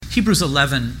Hebrews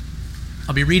 11,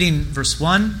 I'll be reading verse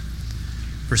 1,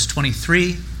 verse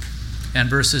 23, and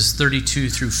verses 32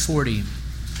 through 40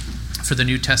 for the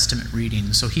New Testament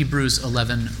reading. So Hebrews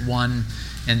 11:1,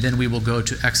 and then we will go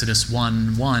to Exodus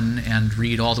 1:1 and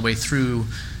read all the way through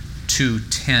to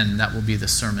 10. That will be the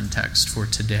sermon text for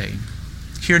today.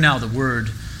 Hear now the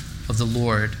word of the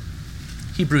Lord.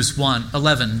 Hebrews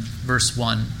 11, verse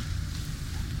 1.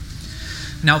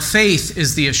 Now faith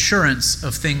is the assurance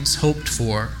of things hoped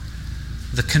for,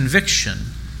 the conviction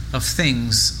of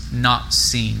things not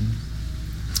seen.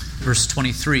 Verse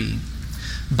 23.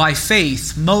 By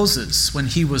faith, Moses, when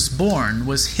he was born,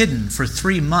 was hidden for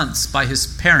 3 months by his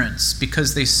parents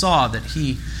because they saw that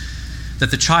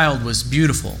the child was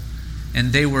beautiful,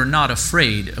 and they were not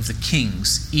afraid of the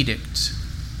king's edict.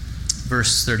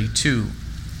 Verse 32.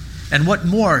 And what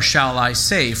more shall I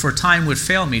say? For time would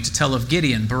fail me to tell of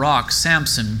Gideon, Barak,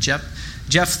 Samson,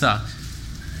 Jephthah,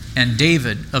 and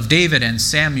David and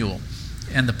Samuel,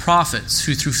 and the prophets,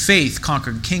 who through faith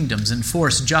conquered kingdoms,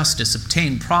 enforced justice,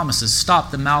 obtained promises,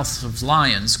 stopped the mouths of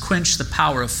lions, quenched the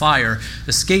power of fire,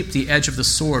 escaped the edge of the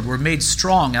sword, were made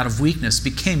strong out of weakness,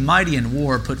 became mighty in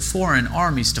war, put foreign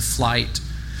armies to flight.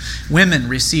 Women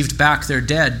received back their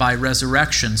dead by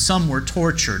resurrection. Some were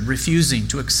tortured, refusing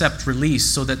to accept release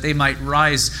so that they might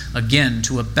rise again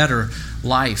to a better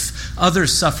life.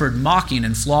 Others suffered mocking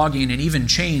and flogging and even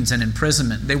chains and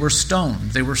imprisonment. They were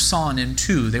stoned. They were sawn in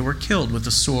two. They were killed with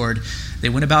the sword. They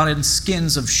went about in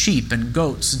skins of sheep and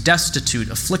goats, destitute,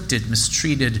 afflicted,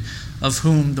 mistreated, of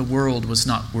whom the world was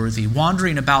not worthy,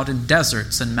 wandering about in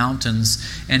deserts and mountains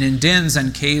and in dens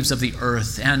and caves of the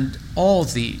earth. And all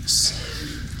these,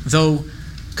 though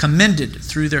commended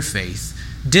through their faith,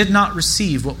 did not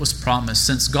receive what was promised,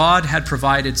 since God had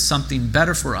provided something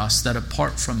better for us, that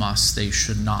apart from us they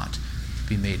should not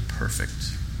be made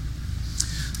perfect.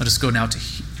 Let us go now to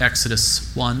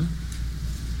Exodus 1.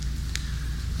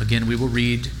 Again, we will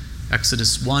read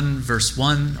Exodus 1, verse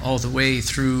 1, all the way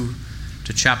through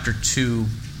to chapter 2,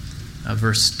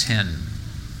 verse 10.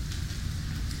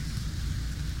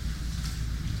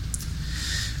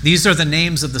 These are the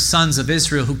names of the sons of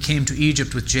Israel who came to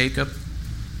Egypt with Jacob,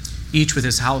 each with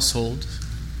his household: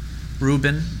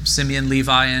 Reuben, Simeon,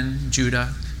 Levi, and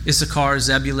Judah, Issachar,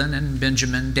 Zebulun, and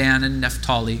Benjamin, Dan, and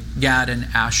Naphtali, Gad, and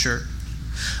Asher.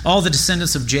 All the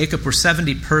descendants of Jacob were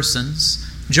 70 persons.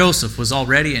 Joseph was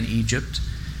already in Egypt.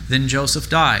 Then Joseph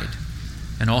died,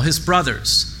 and all his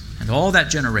brothers, and all that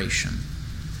generation.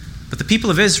 But the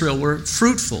people of Israel were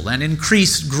fruitful and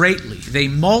increased greatly. They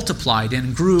multiplied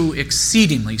and grew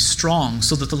exceedingly strong,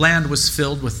 so that the land was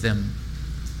filled with them.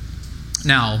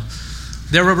 Now,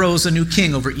 there arose a new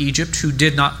king over Egypt who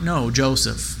did not know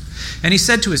Joseph. And he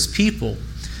said to his people,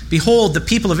 Behold, the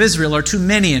people of Israel are too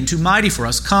many and too mighty for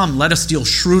us. Come, let us deal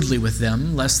shrewdly with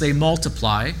them, lest they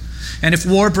multiply. And if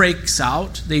war breaks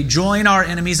out, they join our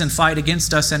enemies and fight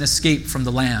against us and escape from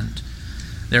the land.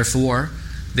 Therefore,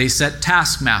 they set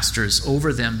taskmasters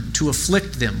over them to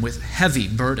afflict them with heavy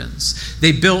burdens.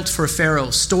 They built for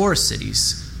Pharaoh store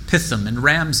cities, Pithom and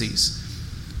Ramses.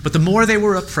 But the more they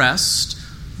were oppressed,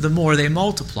 the more they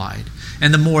multiplied,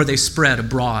 and the more they spread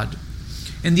abroad.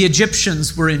 And the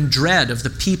Egyptians were in dread of the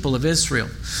people of Israel.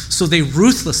 So they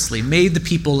ruthlessly made the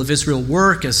people of Israel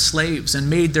work as slaves and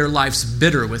made their lives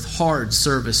bitter with hard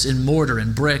service in mortar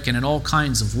and brick and in all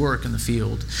kinds of work in the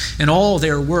field. In all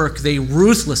their work, they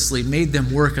ruthlessly made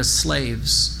them work as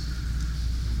slaves.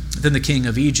 Then the king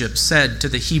of Egypt said to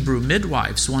the Hebrew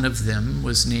midwives, one of them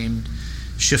was named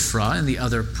Shiphrah and the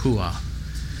other Puah,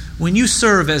 When you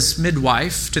serve as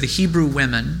midwife to the Hebrew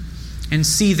women and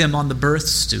see them on the birth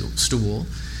stool,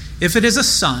 if it is a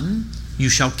son, you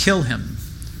shall kill him.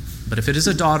 But if it is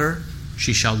a daughter,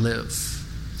 she shall live.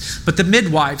 But the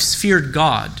midwives feared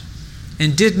God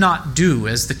and did not do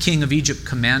as the king of Egypt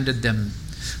commanded them,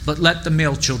 but let the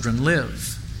male children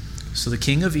live. So the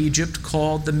king of Egypt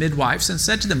called the midwives and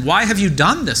said to them, Why have you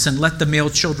done this and let the male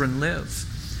children live?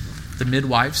 The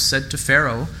midwives said to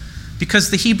Pharaoh,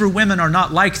 Because the Hebrew women are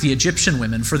not like the Egyptian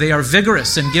women, for they are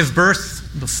vigorous and give birth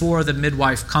before the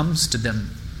midwife comes to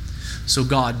them. So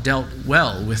God dealt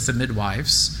well with the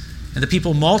midwives, and the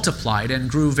people multiplied and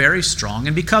grew very strong.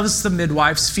 And because the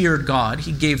midwives feared God,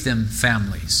 he gave them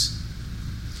families.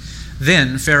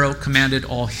 Then Pharaoh commanded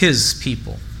all his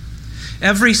people,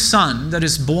 Every son that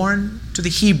is born to the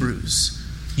Hebrews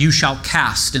you shall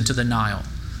cast into the Nile,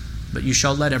 but you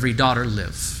shall let every daughter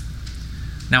live.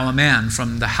 Now a man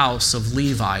from the house of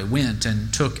Levi went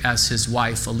and took as his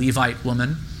wife a Levite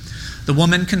woman. The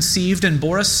woman conceived and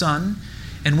bore a son,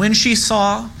 and when she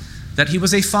saw that he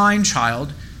was a fine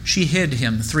child, she hid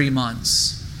him 3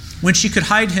 months. When she could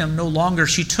hide him no longer,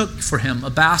 she took for him a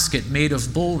basket made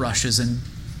of bulrushes and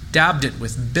dabbed it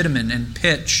with bitumen and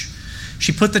pitch.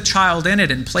 She put the child in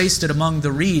it and placed it among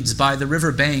the reeds by the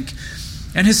river bank,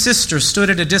 and his sister stood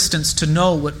at a distance to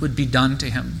know what would be done to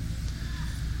him.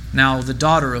 Now the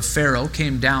daughter of Pharaoh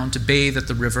came down to bathe at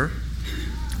the river.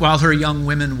 While her young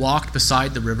women walked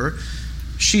beside the river,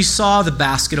 she saw the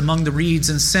basket among the reeds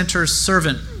and sent her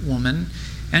servant woman,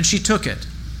 and she took it.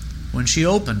 When she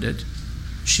opened it,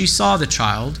 she saw the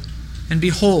child, and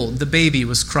behold, the baby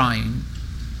was crying.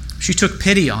 She took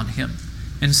pity on him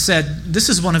and said, "This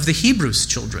is one of the Hebrews'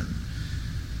 children."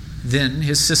 Then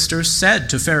his sister said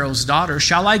to Pharaoh's daughter,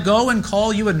 "Shall I go and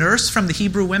call you a nurse from the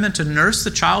Hebrew women to nurse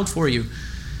the child for you?"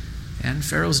 And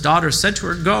Pharaoh's daughter said to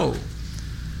her, "Go."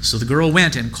 So the girl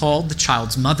went and called the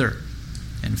child's mother.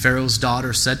 And Pharaoh's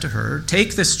daughter said to her,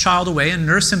 "Take this child away and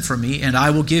nurse him for me, and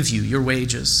I will give you your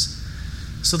wages."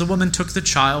 So the woman took the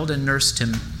child and nursed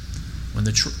him. When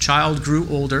the child grew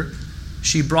older,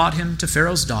 she brought him to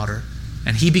Pharaoh's daughter,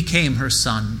 and he became her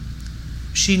son.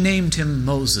 She named him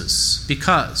Moses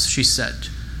because, she said,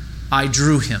 "I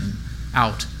drew him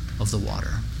out of the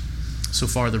water." So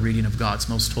far, the reading of God's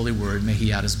most holy word. May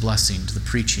he add his blessing to the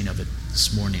preaching of it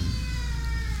this morning.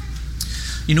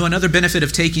 You know, another benefit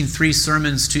of taking 3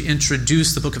 sermons to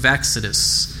introduce the book of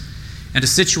Exodus and to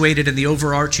situate it in the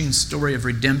overarching story of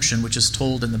redemption, which is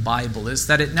told in the Bible, is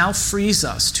that it now frees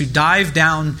us to dive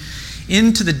down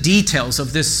into the details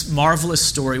of this marvelous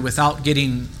story without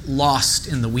getting lost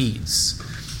in the weeds.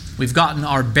 We've gotten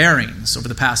our bearings over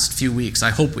the past few weeks.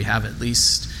 I hope we have, at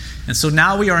least. And so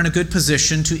now we are in a good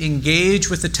position to engage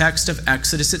with the text of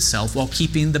Exodus itself while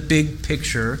keeping the big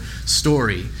picture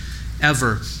story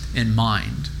ever in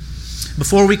mind.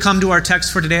 Before we come to our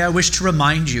text for today, I wish to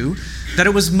remind you that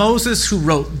it was Moses who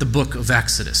wrote the book of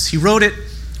Exodus. He wrote it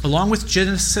along with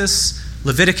Genesis,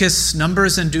 Leviticus,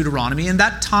 Numbers, and Deuteronomy in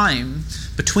that time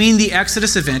between the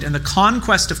Exodus event and the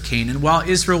conquest of Canaan, while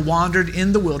Israel wandered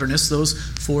in the wilderness those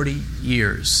 40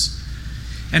 years.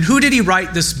 And who did he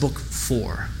write this book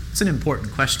for? It's an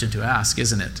important question to ask,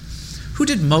 isn't it? Who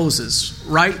did Moses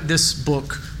write this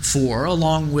book for,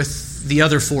 along with the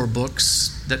other 4 books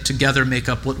that together make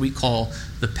up what we call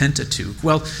the Pentateuch?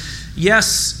 Well,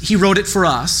 yes, he wrote it for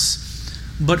us,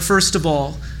 but first of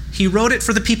all, he wrote it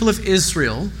for the people of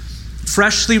Israel,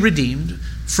 freshly redeemed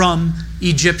from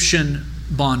Egyptian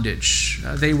bondage.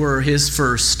 They were his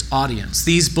first audience.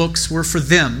 These books were for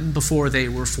them before they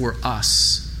were for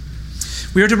us.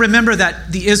 We are to remember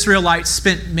that the Israelites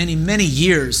spent many, many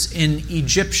years in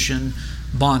Egyptian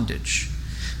bondage.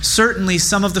 Certainly,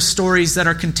 some of the stories that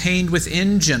are contained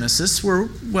within Genesis were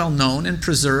well known and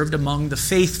preserved among the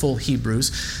faithful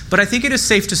Hebrews, but I think it is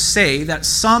safe to say that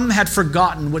some had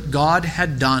forgotten what God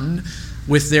had done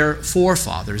with their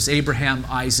forefathers, Abraham,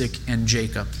 Isaac, and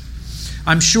Jacob.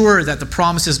 I'm sure that the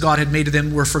promises God had made to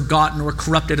them were forgotten or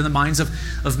corrupted in the minds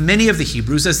of many of the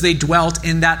Hebrews as they dwelt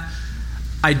in that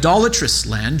idolatrous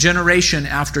land generation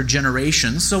after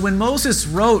generation. So when Moses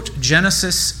wrote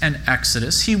Genesis and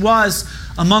Exodus, he was,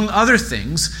 among other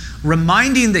things,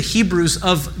 reminding the Hebrews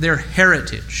of their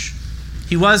heritage.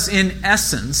 He was, in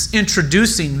essence,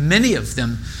 introducing many of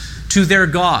them to their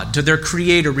God, to their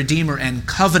Creator, Redeemer, and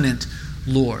Covenant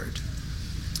Lord.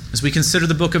 As we consider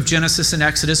the book of Genesis and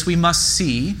Exodus, we must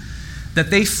see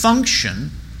that they function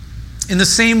in the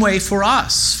same way for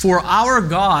us. For our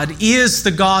God is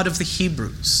the God of the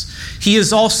Hebrews. He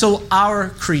is also our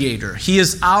Creator. He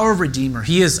is our Redeemer.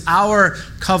 He is our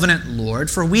covenant Lord.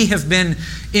 For we have been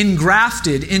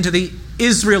engrafted into the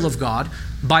Israel of God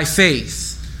by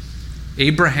faith.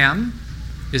 Abraham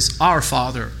is our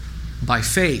father by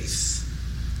faith.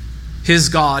 His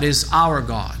God is our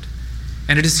God.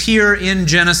 And it is here in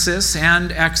Genesis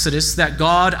and Exodus that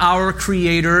God, our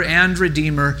Creator and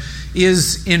Redeemer,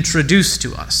 is introduced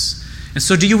to us. And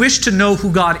so do you wish to know who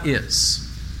God is?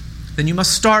 Then you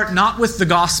must start not with the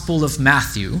Gospel of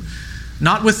Matthew,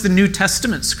 not with the New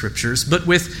Testament scriptures, but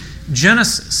with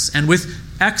Genesis and with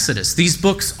Exodus. These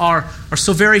books are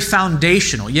so very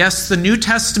foundational. Yes, the New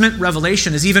Testament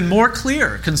revelation is even more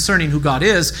clear concerning who God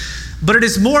is, but it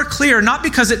is more clear not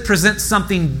because it presents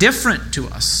something different to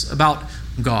us about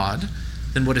God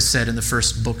than what is said in the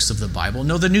first books of the Bible.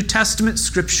 No, the New Testament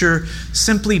scripture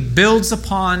simply builds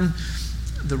upon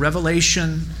the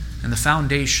revelation and the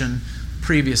foundation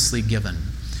previously given.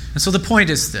 And so the point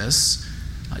is this: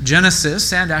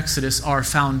 Genesis and Exodus are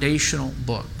foundational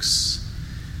books.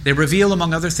 They reveal,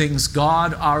 among other things,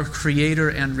 God, our Creator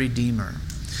and Redeemer.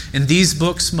 In these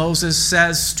books, Moses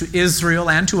says to Israel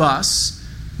and to us,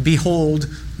 "Behold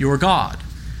your God."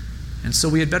 And so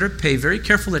we had better pay very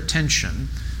careful attention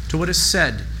to what is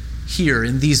said here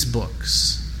in these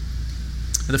books.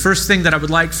 The first thing that I would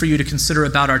like for you to consider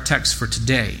about our text for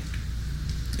today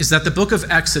is that the book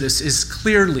of Exodus is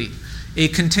clearly a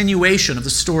continuation of the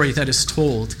story that is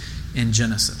told in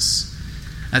Genesis.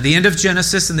 At the end of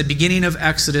Genesis and the beginning of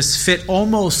Exodus fit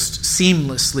almost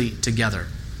seamlessly together.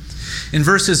 In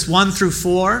verses 1 through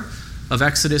 4 of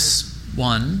Exodus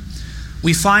 1,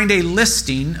 we find a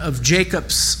listing of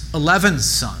Jacob's 11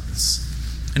 sons.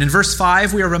 And in verse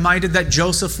 5, we are reminded that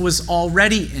Joseph was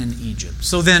already in Egypt.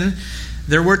 So then,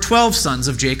 there were 12 sons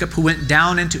of Jacob who went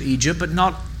down into Egypt, but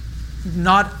not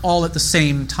all at the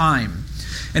same time.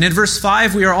 And in verse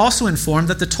 5, we are also informed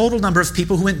that the total number of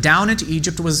people who went down into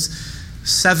Egypt was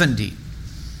 70.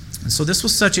 And so this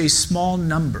was such a small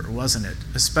number, wasn't it?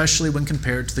 Especially when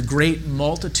compared to the great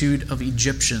multitude of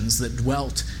Egyptians that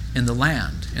dwelt in the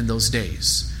land in those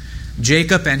days.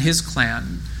 Jacob and his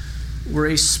clan were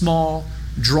a small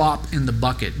drop in the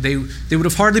bucket. They would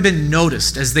have hardly been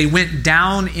noticed as they went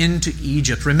down into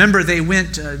Egypt. Remember, they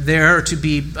went there to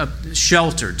be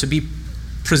sheltered, to be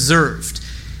preserved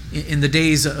in the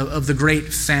days of the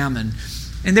great famine.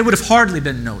 And they would have hardly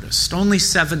been noticed. Only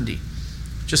 70,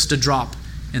 just a drop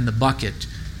in the bucket.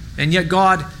 And yet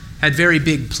God had very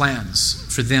big plans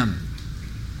for them.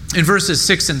 In verses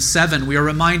 6 and 7, we are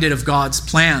reminded of God's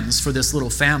plans for this little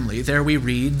family. There we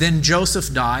read, "Then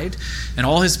Joseph died, and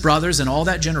all his brothers and all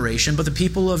that generation, but the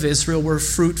people of Israel were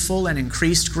fruitful and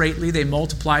increased greatly. They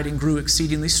multiplied and grew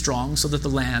exceedingly strong, so that the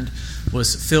land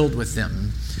was filled with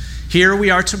them." Here we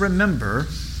are to remember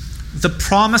the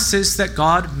promises that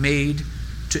God made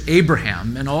to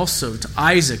Abraham and also to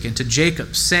Isaac and to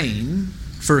Jacob, saying,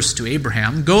 first to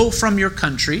Abraham, "Go from your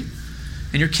country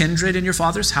and your kindred and your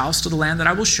father's house to the land that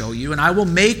I will show you, and I will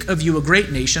make of you a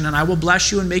great nation, and I will bless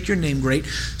you and make your name great,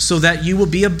 so that you will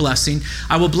be a blessing.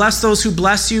 I will bless those who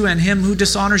bless you, and him who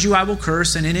dishonors you I will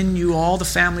curse, and in you all the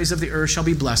families of the earth shall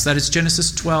be blessed." That is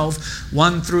Genesis 12,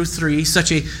 1 through 3,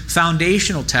 such a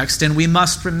foundational text, and we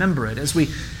must remember it as we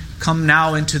come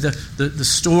now into the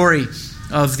story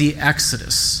of the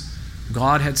Exodus.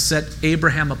 God had set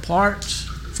Abraham apart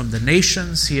from the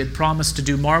nations. He had promised to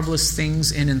do marvelous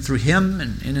things in and through him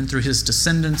and in and through his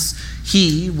descendants.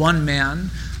 He, one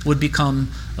man, would become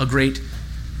a great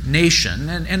nation.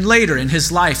 And later in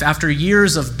his life, after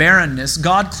years of barrenness,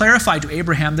 God clarified to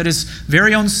Abraham that his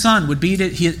very own son would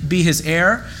be his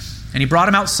heir. And he brought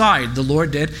him outside, the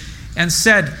Lord did, and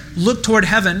said, "Look toward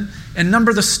heaven and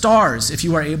number the stars if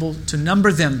you are able to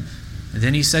number them." And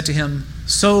then he said to him,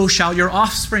 "So shall your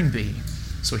offspring be."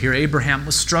 So here Abraham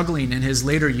was struggling in his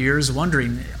later years,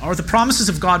 wondering, are the promises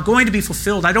of God going to be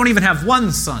fulfilled? I don't even have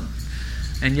one son.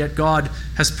 And yet God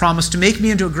has promised to make me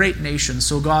into a great nation.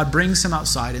 So God brings him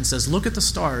outside and says, "Look at the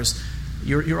stars.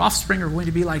 Your offspring are going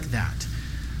to be like that."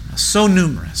 So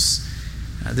numerous.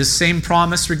 This same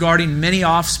promise regarding many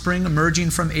offspring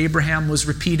emerging from Abraham was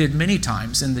repeated many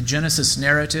times in the Genesis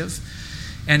narrative.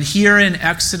 And here in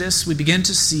Exodus, we begin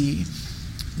to see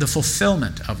the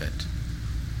fulfillment of it.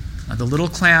 The little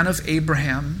clan of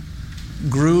Abraham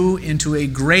grew into a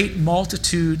great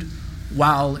multitude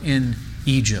while in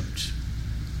Egypt.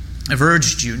 I've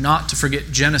urged you not to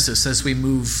forget Genesis as we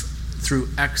move through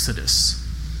Exodus.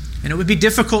 And it would be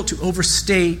difficult to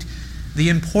overstate the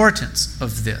importance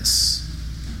of this.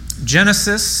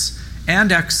 Genesis and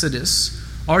Exodus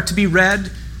are to be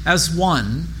read as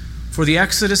one, for the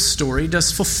Exodus story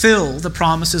does fulfill the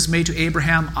promises made to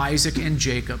Abraham, Isaac, and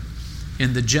Jacob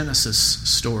in the Genesis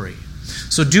story.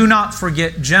 So do not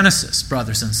forget Genesis,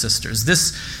 brothers and sisters.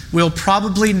 This will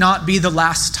probably not be the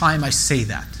last time I say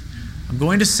that. I'm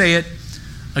going to say it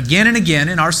again and again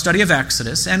in our study of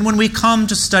Exodus, and when we come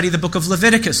to study the book of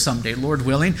Leviticus someday, Lord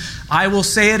willing, I will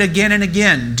say it again and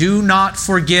again. Do not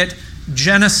forget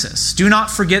Genesis. Do not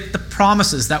forget the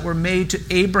promises that were made to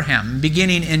Abraham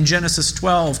beginning in Genesis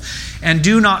 12. And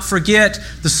do not forget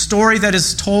the story that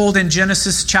is told in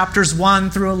Genesis chapters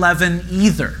 1 through 11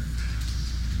 either.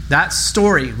 That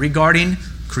story regarding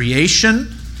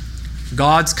creation,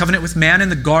 God's covenant with man in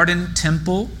the garden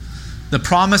temple, the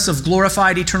promise of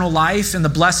glorified eternal life and the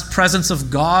blessed presence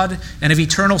of God and of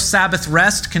eternal Sabbath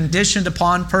rest conditioned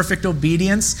upon perfect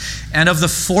obedience, and of the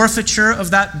forfeiture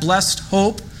of that blessed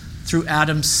hope through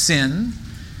Adam's sin,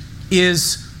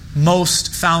 is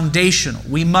most foundational.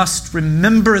 We must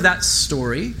remember that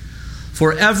story,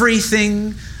 for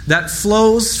everything that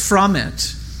flows from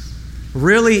it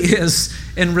really is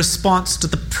in response to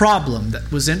the problem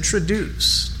that was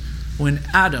introduced when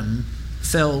Adam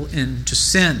fell into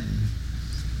sin.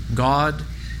 God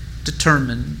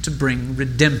determined to bring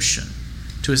redemption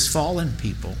to his fallen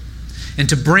people and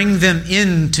to bring them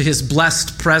into his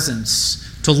blessed presence,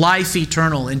 to life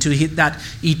eternal, into that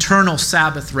eternal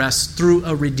Sabbath rest through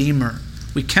a Redeemer,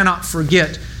 We cannot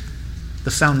forget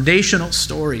the foundational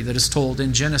story that is told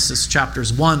in Genesis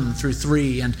chapters 1 through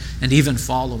 3 and even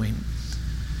following.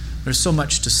 There's so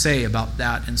much to say about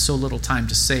that and so little time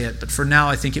to say it, but for now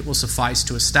I think it will suffice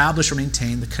to establish or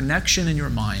maintain the connection in your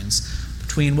minds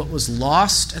between what was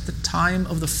lost at the time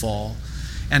of the fall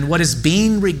and what is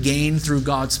being regained through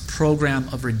God's program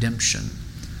of redemption.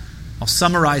 I'll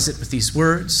summarize it with these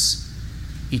words: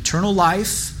 eternal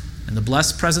life and the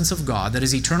blessed presence of God, that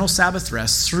is eternal Sabbath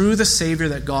rest through the Savior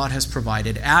that God has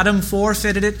provided. Adam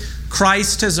forfeited it,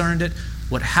 Christ has earned it.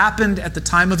 What happened at the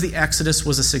time of the Exodus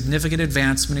was a significant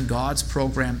advancement in God's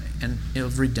program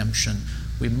of redemption.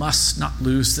 We must not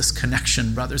lose this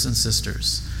connection, brothers and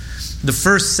sisters. The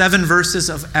first 7 verses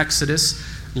of Exodus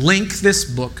link this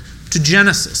book to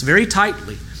Genesis very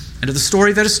tightly. And to the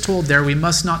story that is told there, we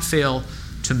must not fail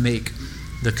to make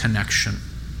the connection.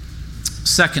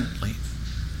 Secondly,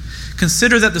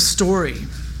 consider that the story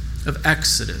of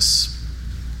Exodus,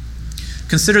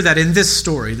 consider that in this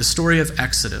story, the story of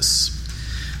Exodus,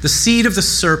 the seed of the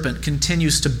serpent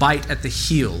continues to bite at the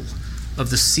heel of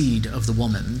the seed of the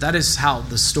woman. That is how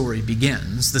the story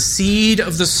begins. The seed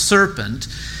of the serpent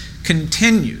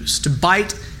continues to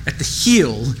bite at the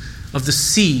heel of the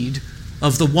seed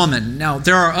of the woman. Now,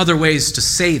 there are other ways to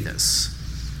say this.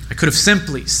 I could have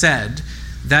simply said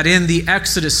that in the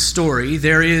Exodus story,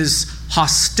 there is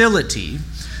hostility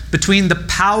between the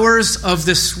powers of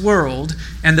this world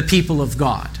and the people of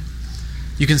God.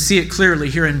 You can see it clearly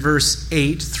here in verse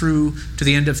 8 through to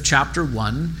the end of chapter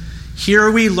 1. Here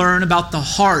we learn about the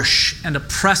harsh and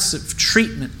oppressive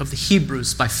treatment of the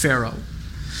Hebrews by Pharaoh.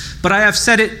 But I have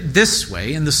said it this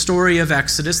way: in the story of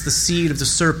Exodus, the seed of the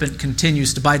serpent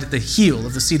continues to bite at the heel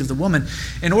of the seed of the woman,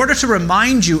 in order to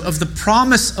remind you of the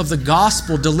promise of the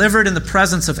gospel delivered in the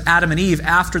presence of Adam and Eve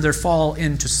after their fall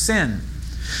into sin.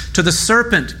 To the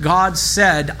serpent, God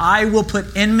said, "I will put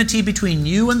enmity between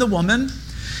you and the woman,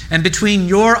 and between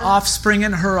your offspring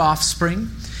and her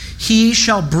offspring. He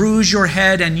shall bruise your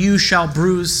head, and you shall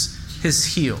bruise his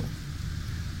heel."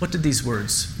 What did these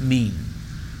words mean?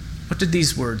 What did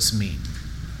these words mean?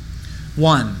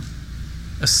 1,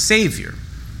 a Savior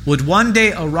would one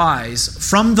day arise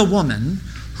from the woman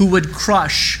who would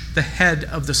crush the head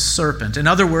of the serpent. In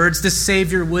other words, this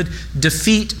Savior would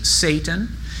defeat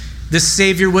Satan. This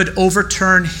Savior would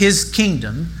overturn his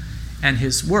kingdom and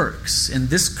his works. In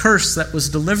this curse that was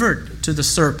delivered to the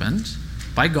serpent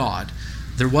by God,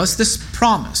 there was this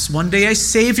promise. One day a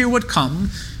Savior would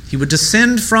come. He would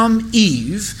descend from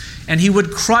Eve, and he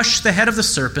would crush the head of the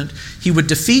serpent. He would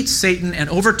defeat Satan and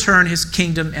overturn his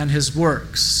kingdom and his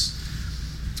works.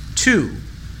 2,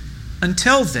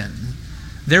 until then,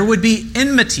 there would be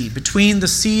enmity between the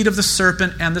seed of the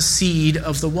serpent and the seed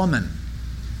of the woman.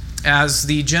 As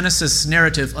the Genesis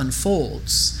narrative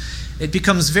unfolds, it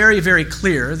becomes very, very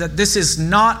clear that this is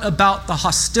not about the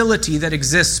hostility that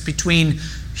exists between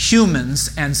humans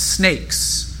and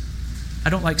snakes. I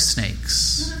don't like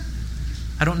snakes.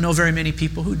 I don't know very many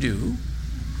people who do.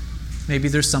 Maybe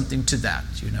there's something to that,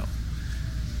 you know.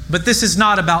 But this is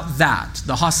not about that,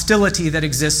 the hostility that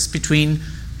exists between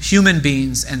human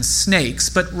beings and snakes,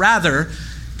 but rather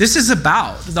this is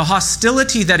about the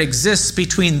hostility that exists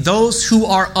between those who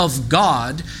are of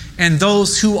God and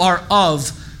those who are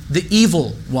of the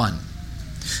evil one.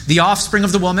 The offspring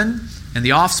of the woman and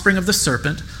the offspring of the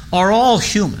serpent are all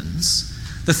humans.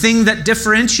 The thing that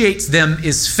differentiates them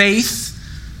is faith.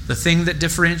 The thing that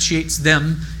differentiates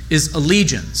them is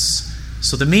allegiance.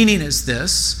 So the meaning is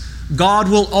this: God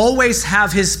will always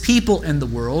have his people in the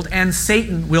world, and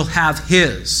Satan will have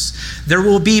his. There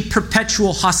will be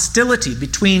perpetual hostility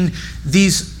between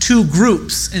these two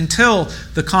groups until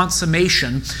the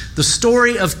consummation. The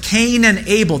story of Cain and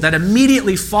Abel that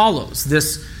immediately follows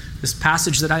this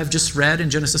passage that I have just read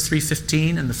in Genesis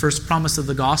 3:15 and the first promise of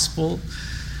the gospel.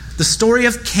 The story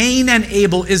of Cain and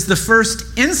Abel is the first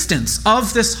instance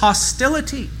of this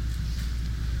hostility,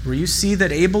 where you see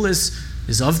that Abel is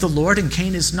of the Lord and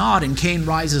Cain is not, and Cain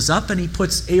rises up and he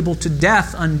puts Abel to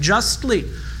death unjustly,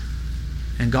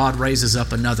 and God raises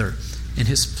up another in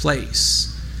his place.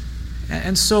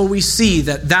 And so we see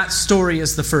that story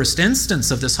is the first instance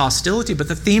of this hostility, but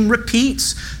the theme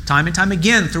repeats time and time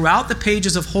again throughout the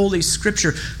pages of Holy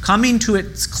Scripture, coming to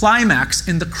its climax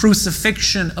in the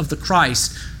crucifixion of the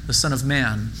Christ, the Son of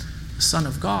Man, the Son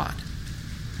of God.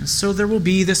 And so there will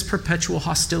be this perpetual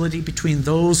hostility between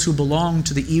those who belong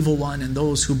to the evil one and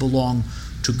those who belong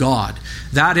to God.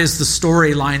 That is the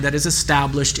storyline that is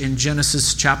established in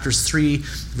Genesis chapters 3,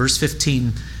 verse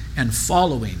 15 and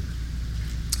following.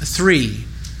 3,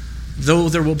 though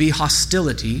there will be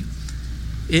hostility,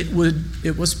 it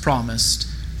was promised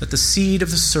that the seed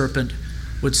of the serpent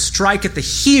would strike at the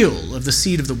heel of the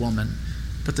seed of the woman,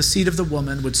 but the seed of the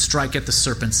woman would strike at the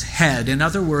serpent's head. In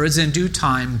other words, in due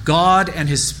time, God and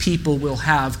his people will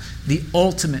have the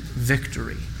ultimate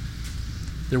victory.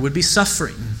 There would be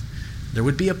suffering. There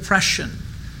would be oppression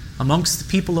amongst the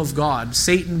people of God.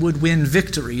 Satan would win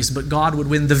victories, but God would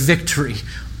win the victory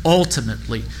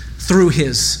ultimately through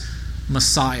his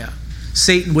Messiah.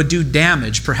 Satan would do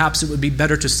damage. Perhaps it would be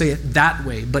better to say it that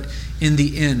way, but in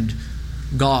the end,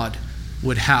 God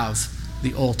would have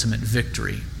the ultimate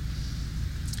victory.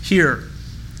 Here,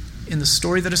 in the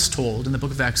story that is told in the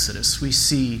book of Exodus, we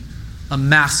see a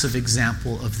massive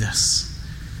example of this.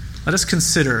 Let us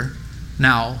consider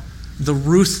now the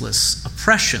ruthless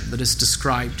oppression that is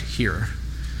described here.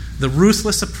 The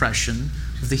ruthless oppression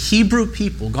of the Hebrew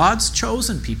people, God's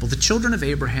chosen people, the children of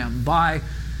Abraham, by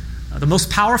the most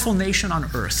powerful nation on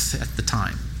earth at the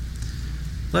time.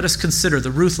 Let us consider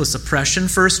the ruthless oppression.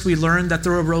 First, we learn that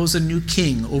there arose a new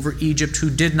king over Egypt who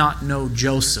did not know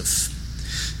Joseph.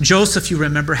 Joseph, you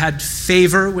remember, had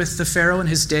favor with the Pharaoh in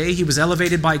his day. He was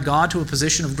elevated by God to a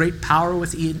position of great power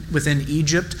within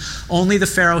Egypt. Only the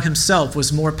Pharaoh himself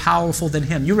was more powerful than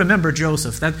him. You remember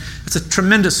Joseph. That's a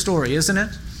tremendous story, isn't it?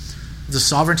 The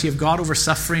sovereignty of God over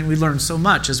suffering. We learned so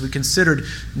much as we considered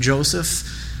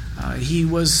Joseph. He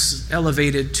was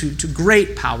elevated to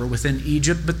great power within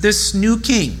Egypt, but this new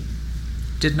king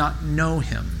did not know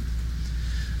him.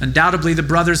 Undoubtedly, the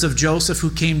brothers of Joseph who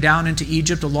came down into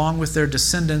Egypt along with their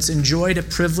descendants enjoyed a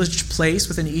privileged place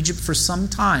within Egypt for some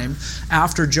time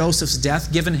after Joseph's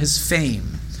death, given his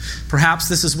fame. Perhaps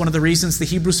this is one of the reasons the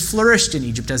Hebrews flourished in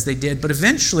Egypt as they did, but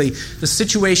eventually the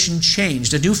situation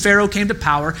changed. A new Pharaoh came to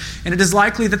power, and it is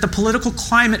likely that the political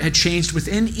climate had changed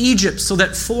within Egypt so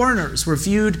that foreigners were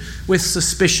viewed with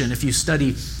suspicion. If you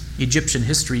study Egyptian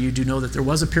history, you do know that there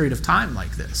was a period of time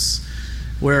like this,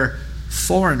 where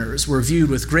foreigners were viewed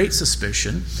with great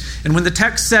suspicion. And when the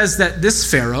text says that this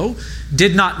Pharaoh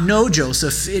did not know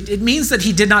Joseph, it means that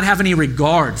he did not have any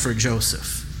regard for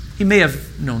Joseph. He may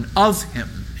have known of him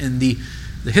in the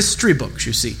history books,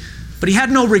 you see, but he had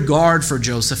no regard for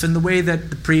Joseph in the way that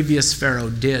the previous Pharaoh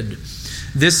did.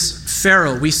 This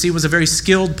Pharaoh, we see, was a very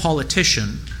skilled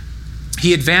politician.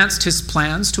 He advanced his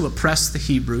plans to oppress the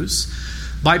Hebrews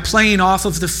by playing off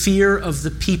of the fear of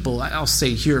the people. I'll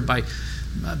say here by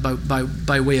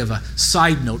way of a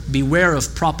side note, beware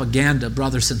of propaganda,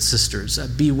 brothers and sisters.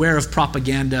 Beware of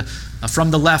propaganda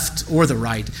from the left or the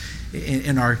right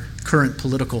in our current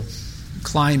political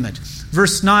climate.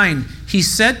 Verse 9, he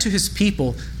said to his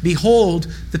people, "Behold,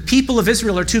 the people of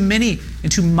Israel are too many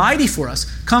and too mighty for us.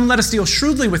 Come, let us deal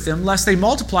shrewdly with them, lest they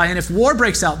multiply, and if war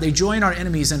breaks out, they join our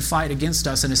enemies and fight against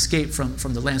us and escape from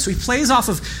the land." So he plays off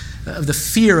of the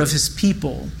fear of his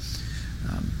people.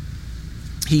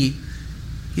 He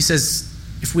says,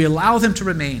 if we allow them to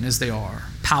remain as they are,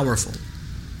 powerful,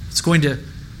 it's going to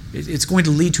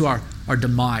lead to our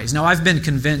demise. Now, I've been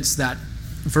convinced that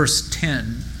verse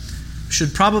 10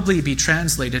 should probably be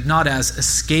translated not as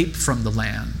escape from the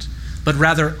land, but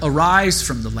rather arise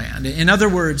from the land. In other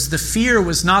words, the fear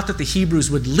was not that the Hebrews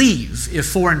would leave if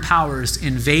foreign powers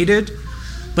invaded,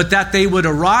 but that they would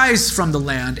arise from the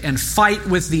land and fight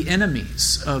with the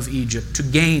enemies of Egypt to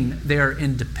gain their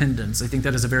independence. I think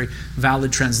that is a very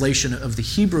valid translation of the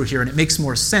Hebrew here, and it makes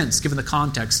more sense given the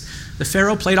context. The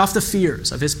Pharaoh played off the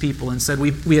fears of his people and said,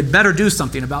 we had better do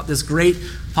something about this great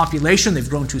population. They've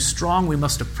grown too strong. We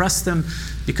must oppress them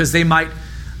because they might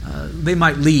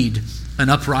lead an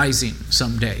uprising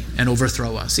someday and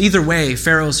overthrow us. Either way,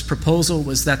 Pharaoh's proposal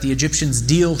was that the Egyptians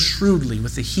deal shrewdly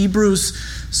with the Hebrews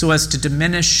so as to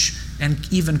diminish and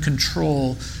even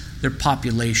control their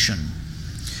population.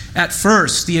 At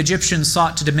first, the Egyptians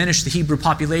sought to diminish the Hebrew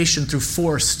population through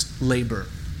forced labor.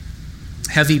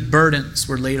 Heavy burdens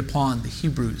were laid upon the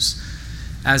Hebrews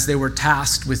as they were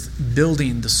tasked with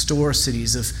building the store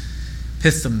cities of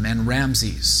Pithom and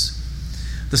Ramses.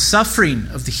 The suffering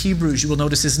of the Hebrews, you will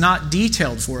notice, is not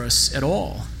detailed for us at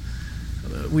all.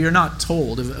 We are not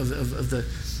told of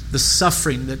the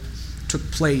suffering that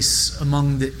took place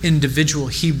among the individual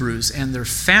Hebrews and their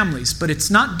families, but it's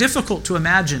not difficult to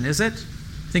imagine, is it?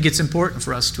 I think it's important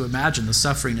for us to imagine the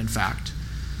suffering, in fact.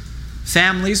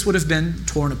 Families would have been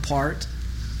torn apart.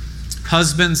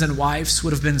 Husbands and wives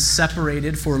would have been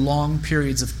separated for long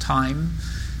periods of time,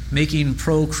 making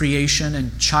procreation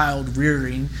and child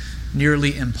rearing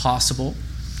nearly impossible.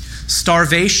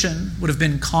 Starvation would have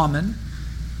been common,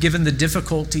 given the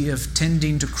difficulty of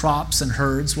tending to crops and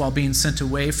herds while being sent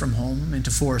away from home into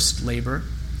forced labor.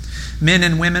 Men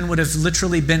and women would have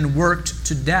literally been worked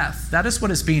to death. That is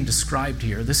what is being described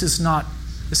here. This is not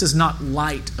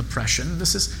light oppression.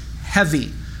 This is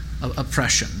heavy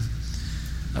oppression.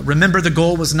 Remember, the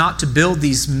goal was not to build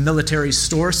these military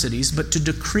store cities, but to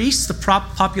decrease the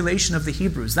population of the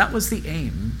Hebrews. That was the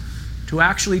aim, to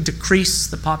actually decrease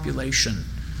the population.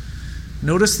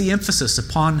 Notice the emphasis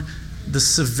upon the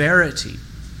severity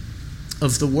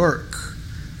of the work.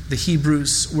 The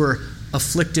Hebrews were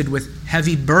afflicted with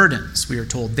heavy burdens, we are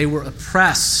told. They were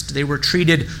oppressed. They were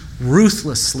treated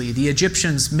ruthlessly. The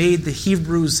Egyptians made the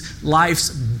Hebrews' lives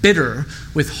bitter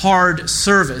with hard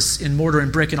service in mortar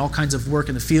and brick and all kinds of work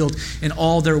in the field. In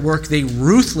all their work, they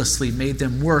ruthlessly made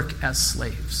them work as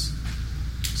slaves.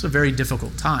 It's a very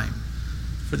difficult time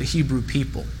for the Hebrew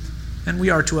people. And we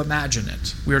are to imagine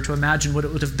it. We are to imagine what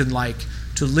it would have been like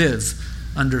to live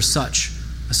under such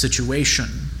a situation.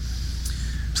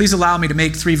 Please allow me to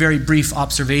make 3 very brief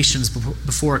observations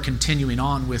before continuing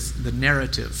on with the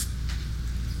narrative.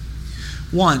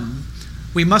 1,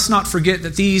 we must not forget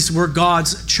that these were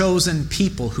God's chosen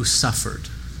people who suffered.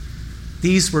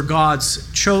 These were God's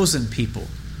chosen people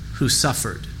who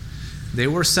suffered. They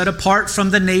were set apart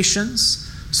from the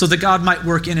nations so that God might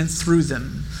work in and through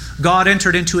them. God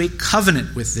entered into a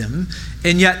covenant with them,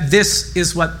 and yet this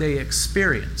is what they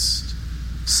experienced: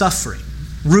 suffering,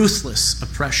 ruthless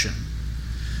oppression.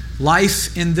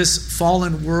 Life in this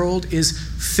fallen world is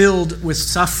filled with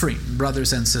suffering,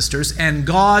 brothers and sisters, and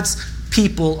God's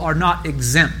people are not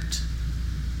exempt.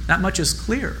 That much is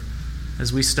clear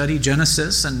as we study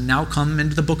Genesis and now come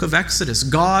into the book of Exodus.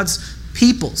 God's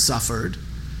people suffered,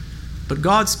 but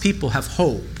God's people have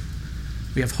hope.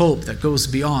 We have hope that goes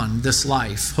beyond this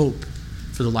life, hope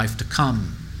for the life to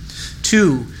come.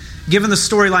 2, given the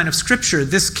storyline of Scripture,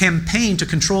 this campaign to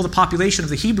control the population of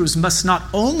the Hebrews must not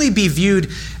only be viewed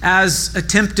as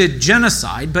attempted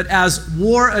genocide, but as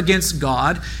war against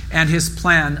God and his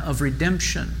plan of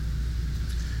redemption.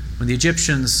 When the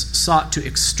Egyptians sought to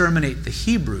exterminate the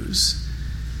Hebrews,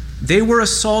 they were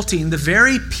assaulting the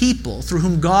very people through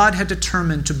whom God had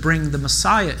determined to bring the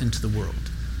Messiah into the world.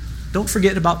 Don't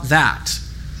forget about that.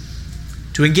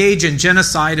 To engage in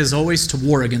genocide is always to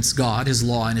war against God, his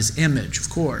law, and his image, of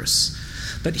course.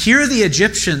 But here the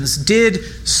Egyptians did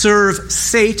serve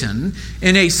Satan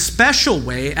in a special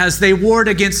way as they warred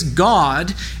against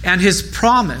God and his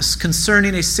promise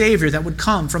concerning a Savior that would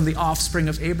come from the offspring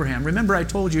of Abraham. Remember, I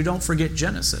told you, don't forget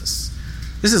Genesis.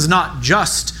 This is not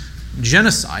just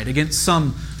genocide against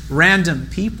some random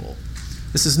people.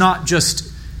 This is not just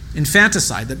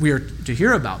infanticide that we are to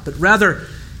hear about, but rather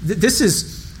this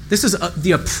is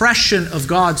the oppression of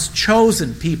God's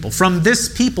chosen people. From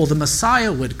this people, the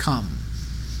Messiah would come.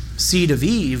 Seed of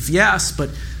Eve, yes, but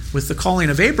with the calling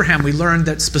of Abraham, we learned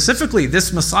that specifically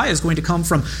this Messiah is going to come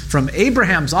from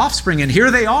Abraham's offspring. And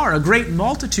here they are, a great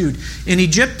multitude in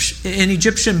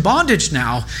Egyptian bondage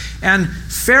now. And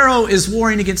Pharaoh is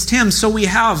warring against him. So we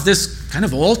have this kind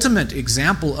of ultimate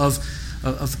example of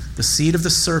the seed of the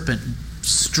serpent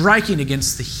striking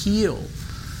against the heel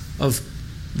of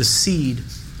the seed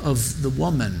of the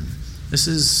woman. This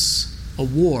is a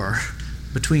war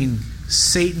between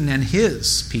Satan and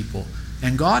his people,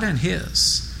 and God and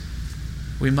his.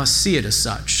 We must see it as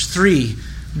such. 3,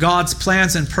 God's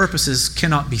plans and purposes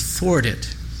cannot be thwarted.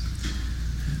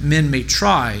 Men may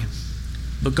try,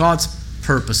 but God's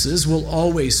purposes will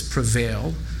always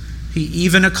prevail. He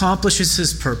even accomplishes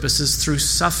his purposes through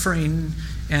suffering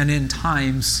and in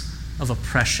times of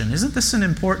oppression. Isn't this an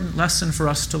important lesson for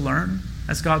us to learn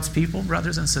as God's people,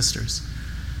 brothers and sisters?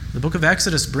 The book of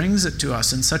Exodus brings it to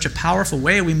us in such a powerful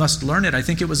way. We must learn it. I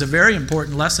think it was a very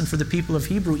important lesson for the people of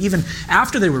Hebrew, even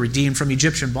after they were redeemed from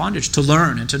Egyptian bondage, to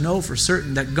learn and to know for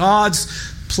certain that God's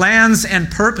plans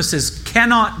and purposes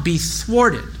cannot be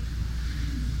thwarted.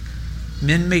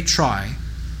 Men may try,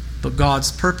 but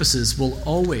God's purposes will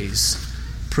always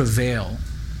prevail.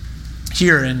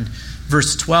 Here in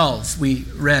verse 12, we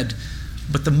read,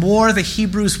 "But the more the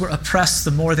Hebrews were oppressed,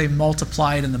 the more they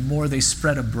multiplied and the more they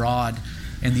spread abroad,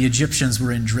 and the Egyptians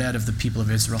were in dread of the people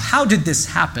of Israel." How did this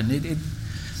happen?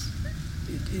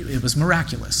 It was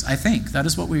miraculous, I think. That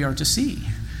is what we are to see.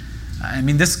 I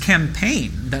mean, this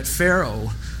campaign that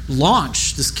Pharaoh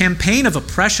launched, this campaign of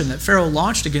oppression that Pharaoh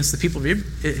launched against the people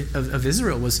of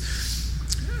Israel was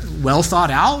well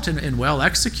thought out and well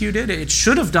executed. It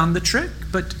should have done the trick,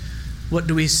 but what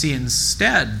do we see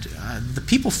instead? The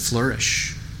people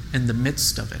flourish in the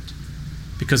midst of it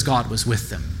because God was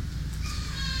with them.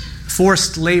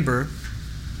 Forced labor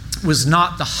was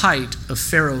not the height of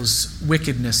Pharaoh's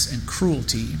wickedness and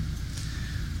cruelty.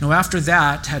 No, after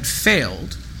that had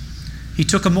failed, he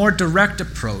took a more direct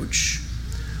approach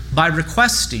by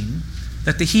requesting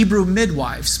that the Hebrew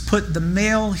midwives put the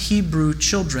male Hebrew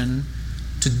children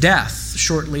to death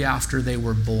shortly after they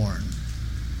were born.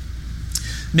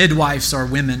 Midwives are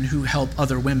women who help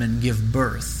other women give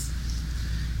birth.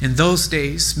 In those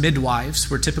days, midwives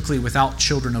were typically without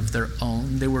children of their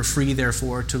own. They were free,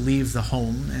 therefore, to leave the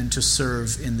home and to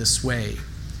serve in this way.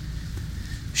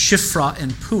 Shiphrah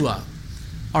and Puah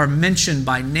are mentioned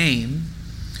by name,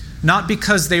 not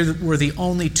because they were the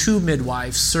only two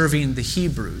midwives serving the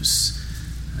Hebrews.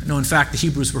 No, in fact, the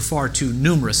Hebrews were far too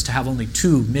numerous to have only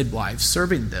two midwives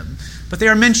serving them. But they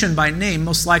are mentioned by name,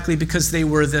 most likely because they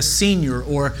were the senior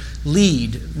or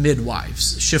lead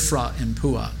midwives, Shiphrah and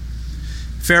Puah.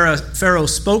 Pharaoh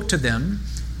spoke to them,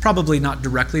 probably not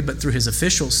directly, but through his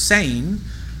officials, saying,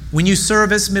 "When you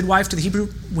serve as midwife to the Hebrew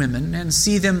women and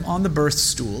see them on the birth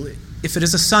stool, if it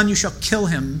is a son, you shall kill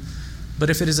him, but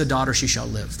if it is a daughter, she shall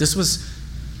live." This was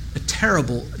a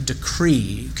terrible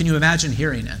decree. Can you imagine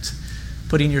hearing it?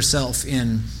 Putting yourself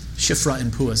in Shiphrah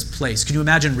and Puah's place. Can you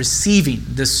imagine receiving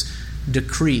this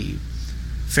decree?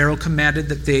 Pharaoh commanded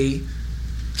that they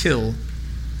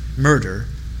murder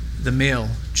the male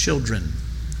children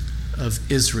of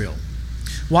Israel.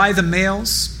 Why the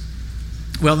males?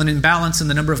 Well, an imbalance in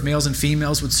the number of males and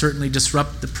females would certainly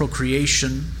disrupt the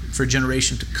procreation for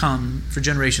generations to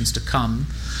come.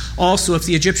 Also, if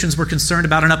the Egyptians were concerned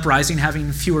about an uprising,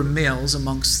 having fewer males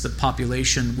amongst the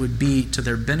population would be to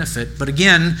their benefit. But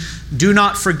again, do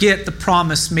not forget the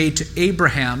promise made to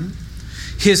Abraham.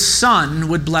 His son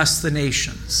would bless the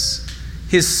nations.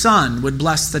 His son would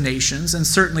bless the nations, and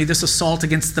certainly this assault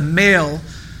against the male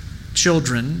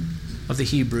children of the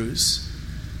Hebrews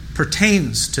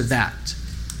pertains to that.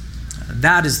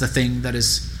 That is the thing that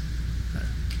is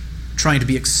trying to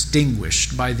be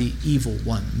extinguished by the evil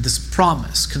one. This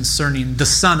promise concerning the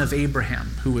son of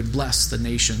Abraham who would bless the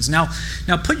nations. Now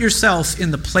put yourself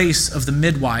in the place of the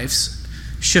midwives,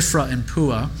 Shiphrah and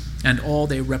Puah, and all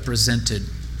they represented.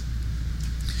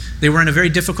 They were in a very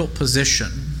difficult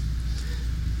position.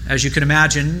 As you can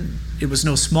imagine, it was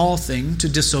no small thing to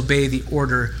disobey the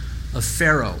order of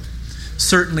Pharaoh.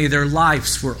 Certainly their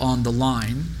lives were on the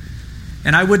line.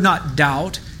 And I would not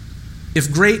doubt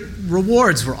if great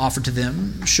rewards were offered to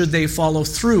them should they follow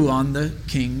through on the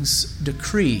king's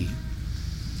decree.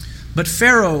 But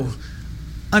Pharaoh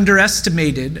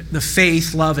underestimated the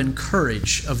faith, love, and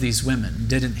courage of these women,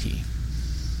 didn't he?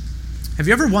 Have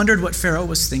you ever wondered what Pharaoh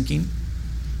was thinking?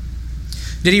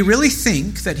 Did he really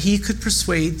think that he could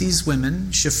persuade these women,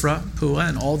 Shiphrah, Puah,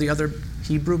 and all the other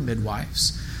Hebrew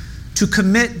midwives, to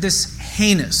commit this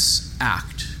heinous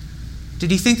act?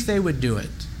 Did he think they would do it?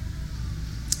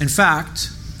 In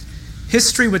fact,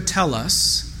 history would tell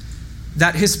us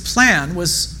that his plan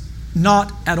was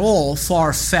not at all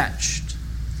far-fetched.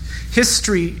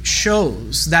 History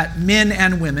shows that men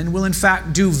and women will in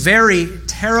fact do very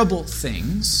terrible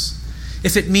things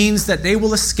if it means that they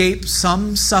will escape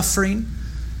some suffering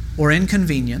or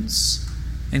inconvenience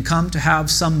and come to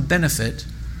have some benefit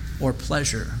or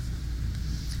pleasure.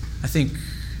 I think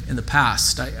in the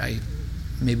past, I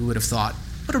maybe would have thought,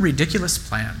 what a ridiculous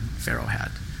plan Pharaoh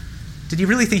had. Did he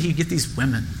really think he'd get these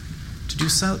women to do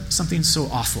something so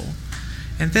awful?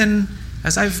 And then,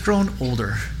 as I've grown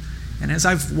older, and as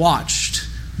I've watched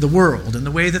the world and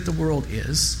the way that the world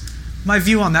is, my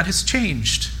view on that has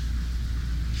changed.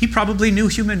 He probably knew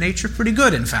human nature pretty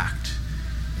good, in fact.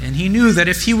 And he knew that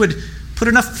if he would put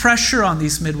enough pressure on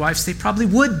these midwives, they probably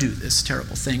would do this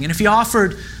terrible thing. And if he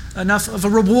offered enough of a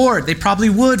reward, they probably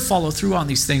would follow through on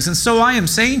these things. And so I am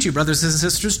saying to you, brothers and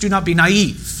sisters, do not be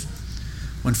naive.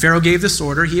 When Pharaoh gave this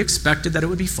order, he expected that it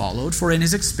would be followed, for in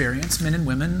his experience, men and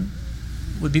women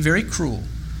would be very cruel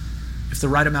if the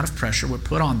right amount of pressure were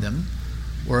put on them,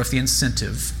 or if the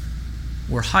incentive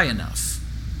were high enough.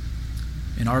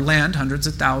 In our land, hundreds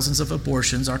of thousands of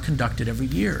abortions are conducted every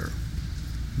year.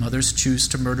 Mothers choose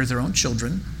to murder their own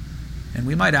children, and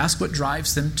we might ask what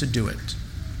drives them to do it.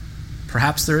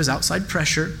 Perhaps there is outside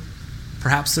pressure.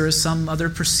 Perhaps there is some other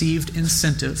perceived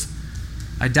incentive.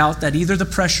 I doubt that either the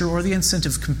pressure or the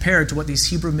incentive compared to what these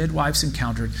Hebrew midwives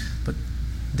encountered, but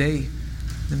they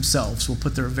themselves will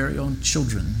put their very own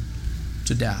children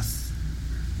to death.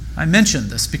 I mention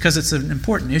this because it's an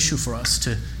important issue for us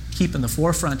to keep in the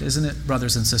forefront, isn't it,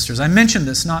 brothers and sisters? I mention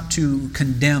this not to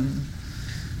condemn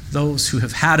those who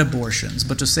have had abortions,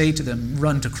 but to say to them,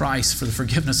 run to Christ for the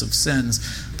forgiveness of sins.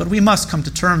 But we must come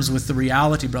to terms with the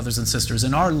reality, brothers and sisters.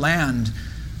 In our land,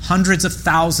 hundreds of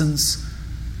thousands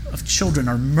of children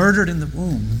are murdered in the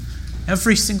womb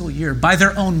every single year by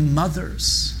their own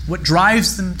mothers. What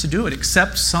drives them to do it,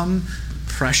 except some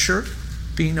pressure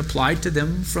being applied to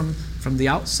them from the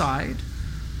outside,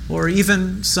 or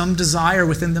even some desire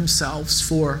within themselves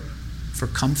for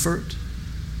comfort,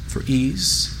 for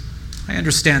ease? I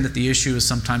understand that the issue is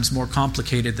sometimes more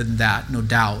complicated than that, no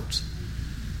doubt.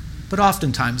 but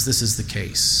oftentimes this is the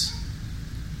case.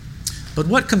 But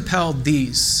what compelled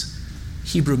these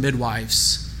Hebrew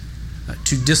midwives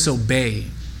to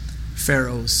disobey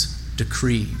Pharaoh's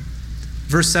decree?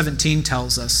 Verse 17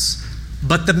 tells us,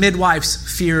 "But the midwives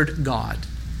feared God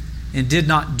and did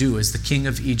not do as the king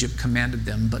of Egypt commanded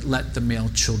them, but let the male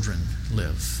children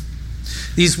live."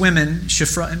 These women,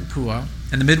 Shiphrah and Puah,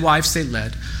 and the midwives they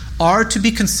led, are to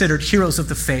be considered heroes of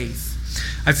the faith.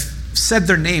 I've said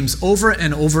their names over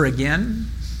and over again,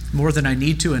 more than I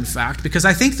need to, in fact, because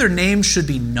I think their names should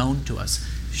be known to us.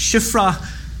 Shiphrah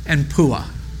and Puah.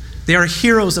 They are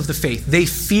heroes of the faith. They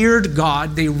feared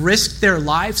God. They risked their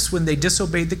lives when they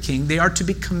disobeyed the king. They are to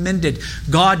be commended.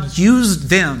 God used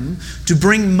them to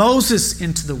bring Moses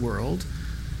into the world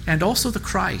and also the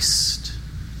Christ.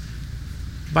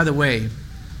 By the way,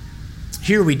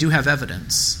 here we do have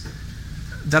evidence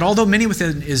that although many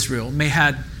within Israel may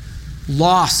had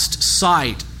lost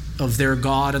sight of their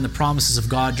God and the promises of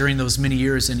God during those many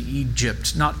years in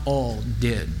Egypt, not all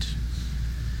did.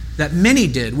 That many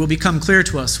did will become clear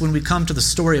to us when we come to the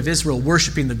story of Israel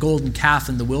worshiping the golden calf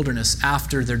in the wilderness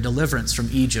after their deliverance from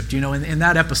Egypt. You know, in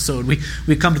that episode,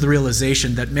 we come to the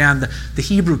realization that, man, the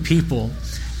Hebrew people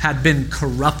had been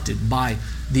corrupted by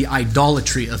the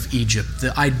idolatry of Egypt.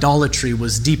 The idolatry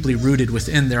was deeply rooted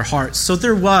within their hearts. So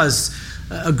there was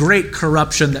a great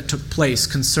corruption that took place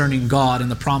concerning God and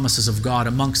the promises of God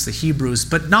amongst the Hebrews.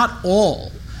 But not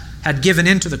all had given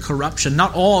into the corruption.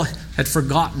 Not all had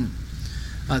forgotten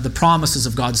the promises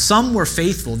of God. Some were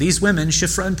faithful. These women,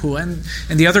 Shiphrah and Puah,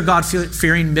 and the other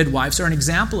God-fearing midwives are an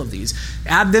example of these.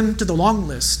 Add them to the long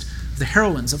list of the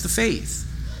heroines of the faith.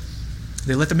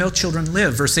 They let the male children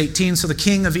live. Verse 18, "So the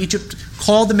king of Egypt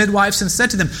called the midwives and said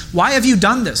to them, 'Why have you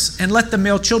done this and let the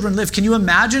male children live?'" Can you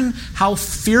imagine how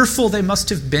fearful they must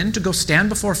have been to go stand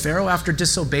before Pharaoh after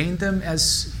disobeying them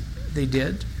as they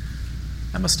did?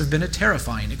 That must have been a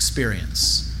terrifying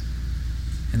experience.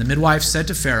 And the midwives said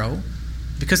to Pharaoh,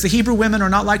 "Because the Hebrew women are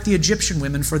not like the Egyptian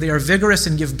women, for they are vigorous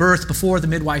and give birth before the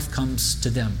midwife comes to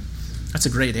them." That's a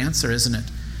great answer, isn't it?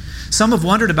 Some have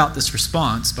wondered about this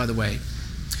response, by the way.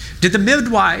 Did the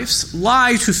midwives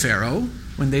lie to Pharaoh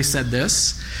when they said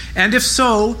this? And if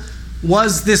so,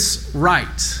 was this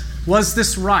right? Was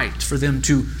this right for them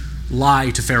to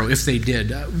lie to Pharaoh if they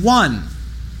did?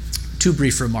 Two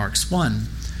brief remarks. One,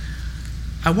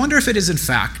 I wonder if it is in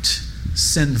fact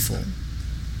sinful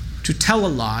to tell a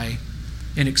lie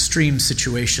in extreme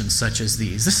situations such as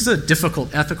these. This is a difficult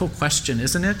ethical question,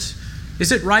 isn't it?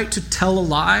 Is it right to tell a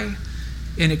lie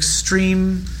in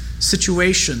extreme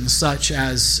situations such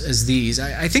as these?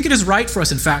 I think it is right for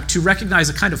us, in fact, to recognize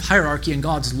a kind of hierarchy in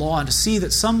God's law and to see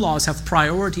that some laws have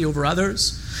priority over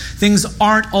others. Things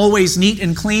aren't always neat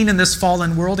and clean in this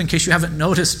fallen world, in case you haven't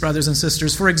noticed, brothers and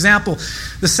sisters. For example,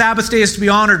 the Sabbath day is to be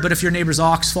honored, but if your neighbor's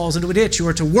ox falls into a ditch, you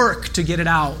are to work to get it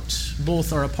out.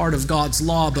 Both are a part of God's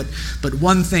law, but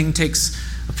one thing takes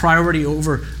a priority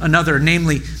over another,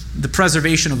 namely the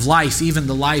preservation of life, even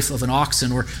the life of an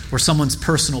oxen or someone's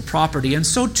personal property. And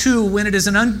so too, when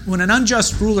an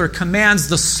unjust ruler commands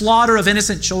the slaughter of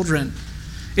innocent children,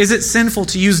 is it sinful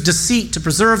to use deceit to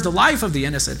preserve the life of the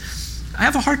innocent? I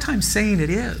have a hard time saying it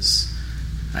is.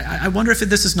 I wonder if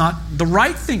this is not the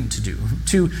right thing to do,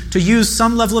 to use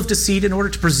some level of deceit in order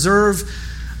to preserve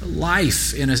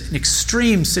life in an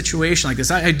extreme situation like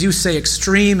this. I do say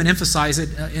extreme and emphasize it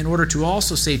in order to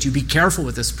also say to you, be careful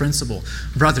with this principle,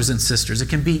 brothers and sisters. It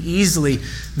can be easily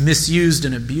misused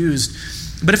and abused.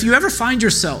 But if you ever find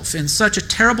yourself in such a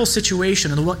terrible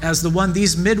situation as the one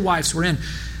these midwives were in,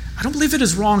 I don't believe it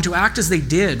is wrong to act as they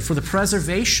did for the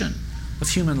preservation of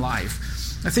human life.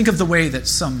 I think of the way that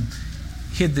some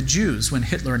hid the Jews when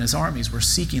Hitler and his armies were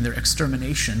seeking their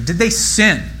extermination. Did they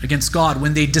sin against God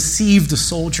when they deceived the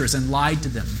soldiers and lied to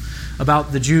them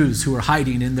about the Jews who were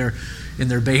hiding in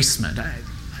their basement?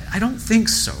 I don't think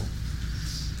so.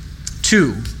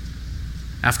 Two,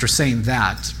 after saying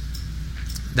that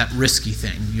risky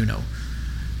thing,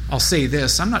 I'll say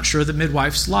this: I'm not sure the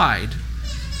midwives lied.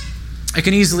 I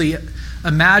can easily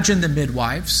imagine the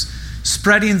midwives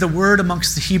spreading the word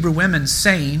amongst the Hebrew women,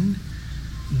 saying,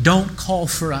 "Don't call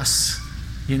for us."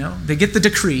 They get the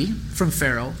decree from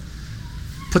Pharaoh,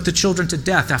 put the children to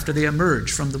death after they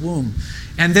emerge from the womb.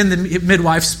 And then the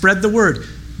midwives spread the word,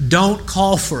 "Don't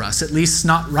call for us, at least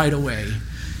not right away.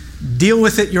 Deal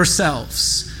with it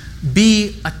yourselves.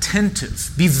 Be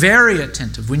attentive. Be very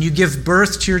attentive. When you give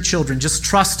birth to your children, just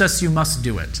trust us, you must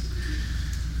do it."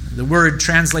 The word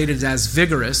translated as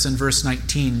vigorous in verse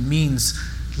 19 means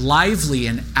lively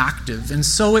and active. And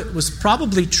so it was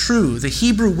probably true. The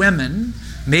Hebrew women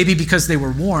maybe because they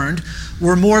were warned,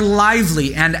 were more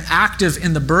lively and active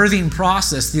in the birthing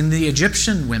process than the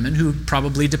Egyptian women, who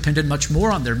probably depended much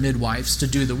more on their midwives to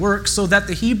do the work, so that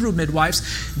the Hebrew midwives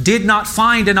did not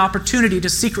find an opportunity to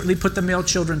secretly put the male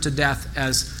children to death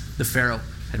as the Pharaoh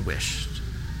had wished.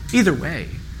 Either way,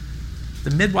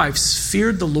 the midwives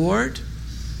feared the Lord,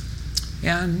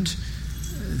 and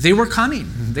they were cunning,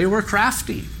 they were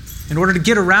crafty in order to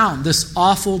get around this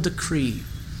awful decree.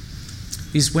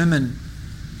 These women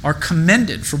are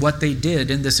commended for what they did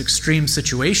in this extreme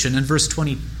situation. In verse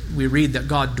 20, we read that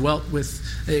God dealt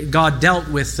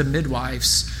with the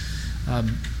midwives,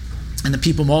 and the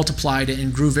people multiplied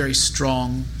and grew very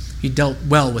strong. He dealt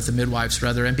well with the midwives,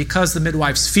 rather. And because the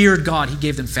midwives feared God, he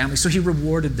gave them family. So he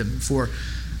rewarded them for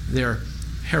their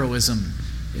heroism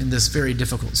in this very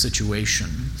difficult situation.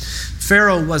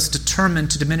 Pharaoh was determined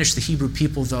to diminish the Hebrew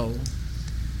people, though.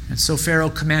 And so Pharaoh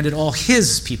commanded all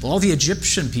his people, all the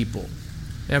Egyptian people,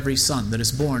 every son that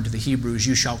is born to the Hebrews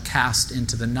you shall cast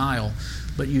into the Nile,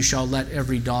 but you shall let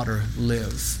every daughter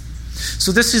live.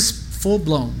 So this is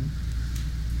full-blown,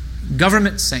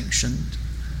 government-sanctioned,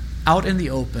 out in the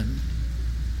open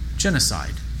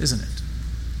genocide, isn't it?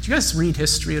 Do you guys read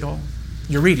history at all?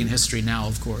 You're reading history now,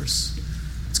 of course.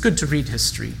 It's good to read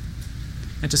history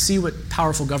and to see what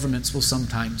powerful governments will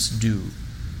sometimes do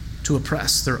to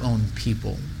oppress their own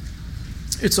people.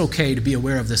 It's okay to be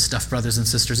aware of this stuff, brothers and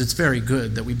sisters. It's very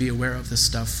good that we be aware of this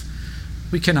stuff.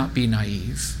 We cannot be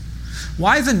naive.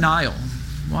 Why the Nile?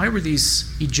 Why were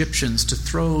these Egyptians to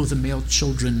throw the male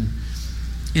children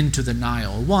into the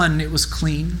Nile? One, it was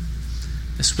clean.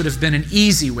 This would have been an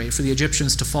easy way for the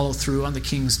Egyptians to follow through on the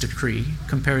king's decree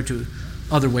compared to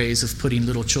other ways of putting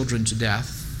little children to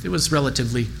death. It was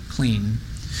relatively clean.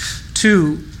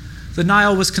 Two, the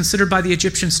Nile was considered by the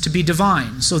Egyptians to be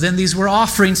divine. So then these were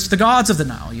offerings to the gods of the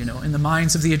Nile, in the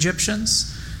minds of the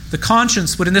Egyptians. The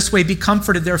conscience would in this way be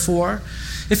comforted, therefore.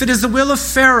 If it is the will of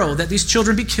Pharaoh that these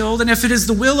children be killed, and if it is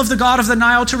the will of the god of the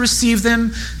Nile to receive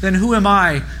them, then who am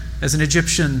I as an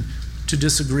Egyptian to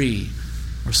disagree?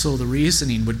 Or so the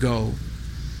reasoning would go.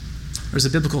 There's a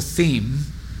biblical theme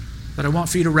that I want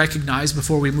for you to recognize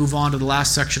before we move on to the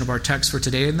last section of our text for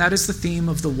today, and that is the theme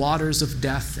of the waters of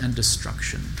death and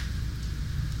destruction.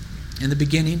 In the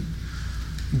beginning,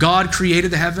 God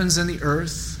created the heavens and the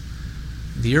earth.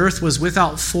 The earth was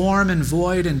without form and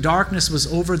void, and darkness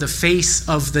was over the face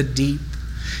of the deep.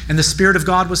 And the Spirit of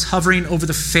God was hovering over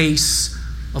the face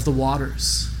of the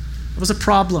waters. It was a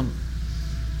problem.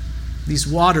 These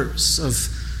waters of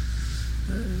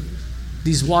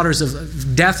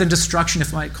death and destruction,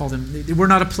 if I might call them, they were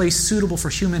not a place suitable for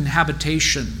human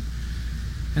habitation.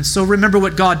 And so remember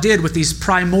what God did with these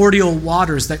primordial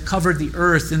waters that covered the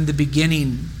earth in the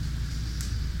beginning.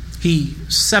 He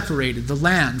separated the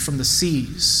land from the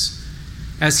seas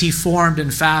as he formed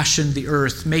and fashioned the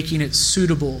earth, making it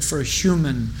suitable for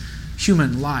human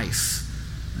life.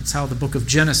 That's how the book of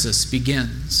Genesis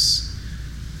begins.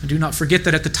 And do not forget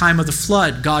that at the time of the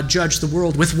flood, God judged the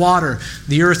world with water.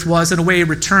 The earth was, in a way,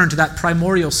 returned to that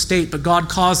primordial state, but God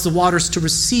caused the waters to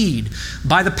recede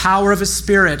by the power of his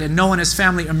Spirit, and Noah and his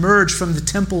family emerged from the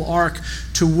temple ark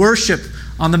to worship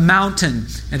on the mountain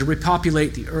and to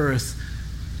repopulate the earth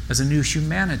as a new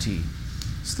humanity.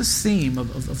 So this theme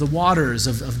of the waters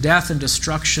of death and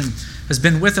destruction has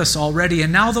been with us already,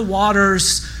 and now the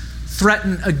waters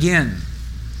threaten again.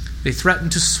 They threaten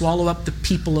to swallow up the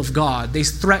people of God. They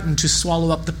threaten to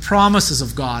swallow up the promises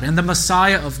of God and the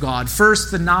Messiah of God. First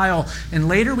the Nile, and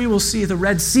later we will see the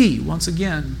Red Sea once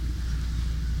again.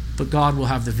 But God will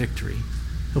have the victory.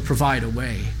 He'll provide a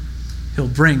way. He'll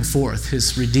bring forth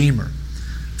his Redeemer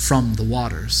from the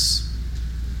waters.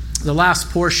 The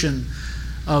last portion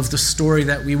of the story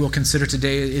that we will consider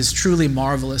today is truly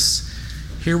marvelous.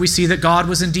 Here we see that God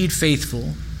was indeed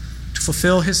faithful to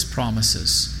fulfill his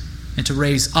promises and to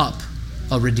raise up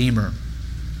a Redeemer.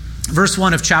 Verse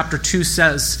 1 of chapter 2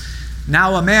 says,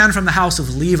 "Now a man from the house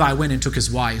of Levi went and took his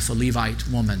wife, a Levite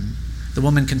woman. The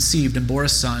woman conceived and bore a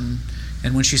son,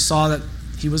 and when she saw that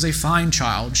he was a fine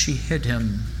child, she hid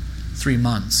him 3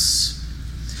 months."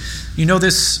 You know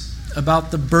this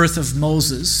about the birth of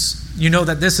Moses. You know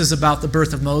that this is about the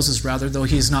birth of Moses, rather, though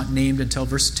he is not named until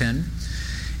verse 10.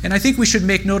 And I think we should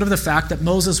make note of the fact that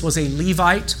Moses was a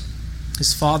Levite.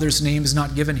 His father's name is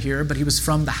not given here, but he was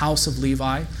from the house of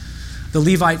Levi. The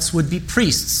Levites would be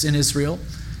priests in Israel,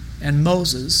 and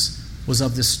Moses was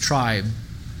of this tribe.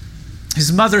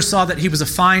 His mother saw that he was a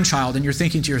fine child, and you're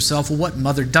thinking to yourself, well, what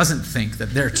mother doesn't think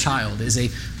that their child is a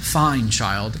fine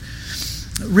child?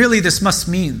 Really, this must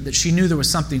mean that she knew there was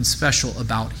something special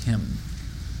about him.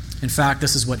 In fact,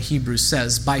 this is what Hebrews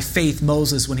says. By faith,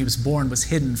 Moses, when he was born, was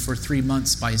hidden for 3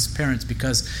 months by his parents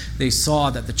because they saw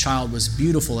that the child was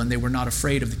beautiful and they were not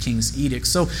afraid of the king's edict.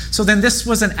 So then this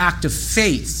was an act of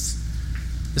faith.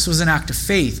 This was an act of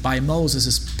faith by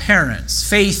Moses' parents.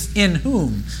 Faith in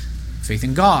whom? Faith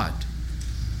in God.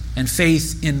 And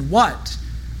faith in what?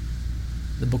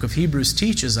 The book of Hebrews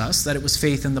teaches us that it was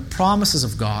faith in the promises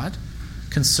of God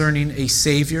concerning a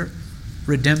Savior,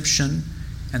 redemption,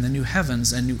 and the new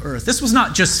heavens and new earth. This was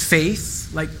not just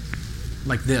faith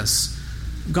like this.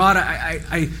 God,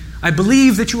 I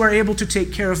believe that you are able to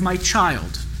take care of my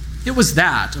child. It was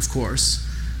that, of course.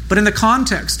 But in the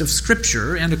context of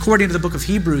Scripture, and according to the book of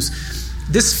Hebrews,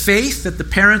 this faith that the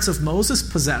parents of Moses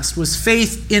possessed was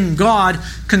faith in God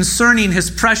concerning his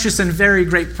precious and very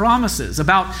great promises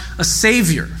about a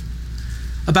Savior,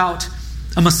 about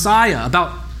a Messiah,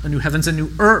 about a new heavens and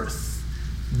new earth.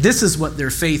 This is what their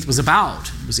faith was about.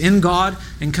 It was in God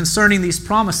and concerning these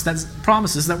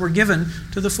promises that were given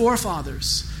to the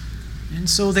forefathers. And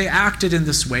so they acted in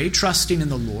this way, trusting in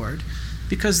the Lord,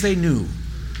 because they knew.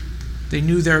 They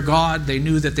knew their God. They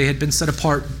knew that they had been set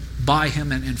apart by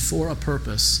him and for a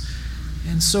purpose.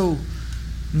 And so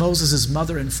Moses'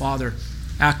 mother and father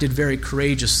acted very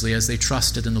courageously as they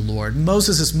trusted in the Lord.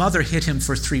 Moses' mother hid him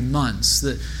for 3 months.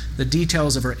 The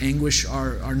details of her anguish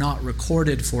are not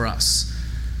recorded for us,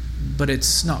 but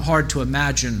it's not hard to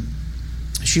imagine.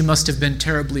 She must have been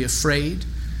terribly afraid.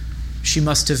 She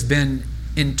must have been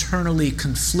internally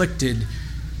conflicted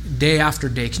day after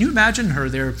day. Can you imagine her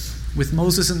there with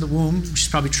Moses in the womb? She's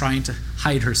probably trying to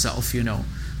hide herself,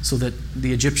 so that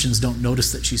the Egyptians don't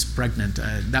notice that she's pregnant.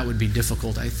 That would be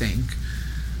difficult, I think.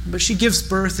 But she gives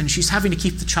birth, and she's having to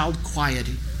keep the child quiet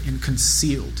and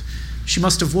concealed. She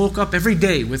must have woke up every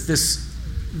day with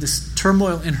this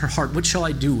turmoil in her heart. What shall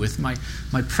I do with my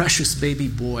precious baby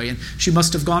boy? And she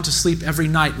must have gone to sleep every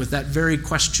night with that very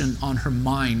question on her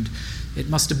mind. It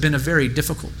must have been a very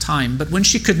difficult time. But when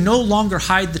she could no longer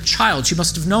hide the child, she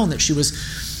must have known that she was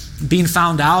being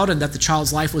found out and that the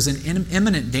child's life was in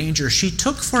imminent danger. She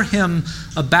took for him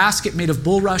a basket made of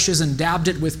bulrushes and dabbed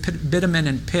it with bitumen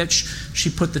and pitch. She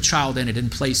put the child in it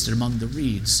and placed it among the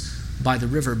reeds by the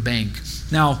river bank.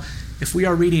 Now, if we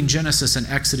are reading Genesis and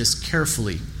Exodus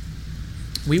carefully,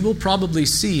 we will probably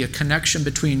see a connection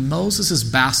between Moses'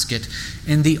 basket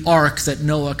and the ark that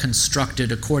Noah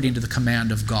constructed according to the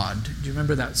command of God. Do you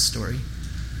remember that story?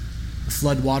 The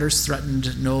flood waters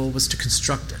threatened. Noah was to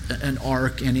construct an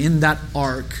ark, and in that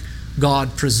ark,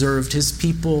 God preserved his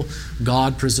people.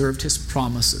 God preserved his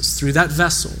promises through that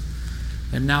vessel.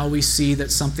 And now we see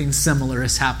that something similar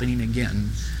is happening again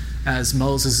as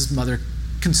Moses' mother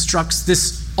constructs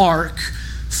this ark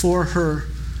for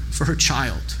her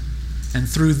child. And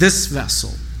through this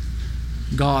vessel,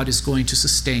 God is going to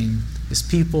sustain his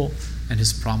people and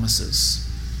his promises.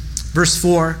 Verse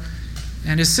 4,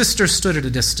 and his sister stood at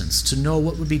a distance to know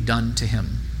what would be done to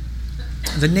him.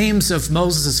 The names of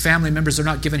Moses' family members are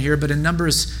not given here, but in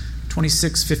Numbers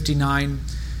 26:59,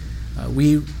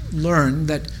 we learn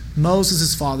that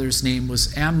Moses' father's name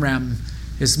was Amram.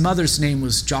 His mother's name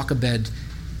was Jochebed.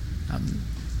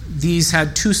 These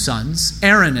had 2 sons,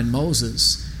 Aaron and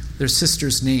Moses. Their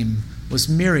sister's name was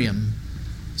Miriam.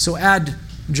 So add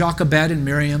Jochebed and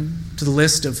Miriam to the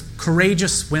list of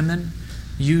courageous women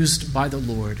used by the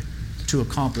Lord to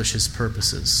accomplish his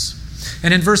purposes.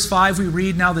 And in verse 5 we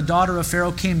read, now the daughter of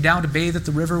Pharaoh came down to bathe at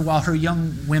the river while her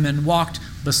young women walked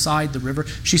beside the river.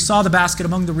 She saw the basket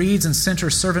among the reeds and sent her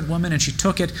servant woman, and she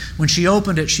took it. When she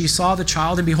opened it, she saw the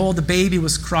child, and behold, the baby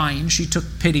was crying. She took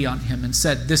pity on him and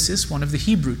said, this is one of the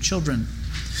Hebrew children.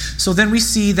 So then we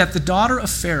see that the daughter of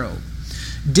Pharaoh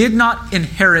did not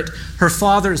inherit her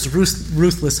father's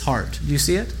ruthless heart. Do you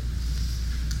see it?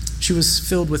 She was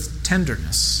filled with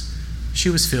tenderness. She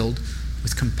was filled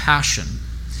with compassion.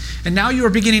 And now you are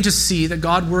beginning to see that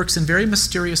God works in very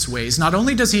mysterious ways. Not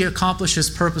only does he accomplish his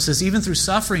purposes even through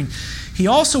suffering, he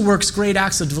also works great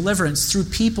acts of deliverance through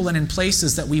people and in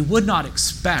places that we would not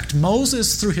expect.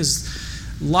 Moses, through his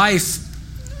life,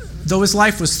 though his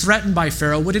life was threatened by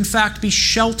Pharaoh, would in fact be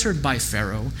sheltered by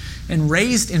Pharaoh and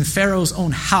raised in Pharaoh's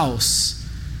own house,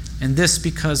 and this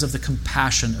because of the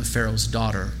compassion of Pharaoh's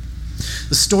daughter.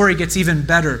 The story gets even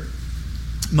better.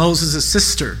 Moses'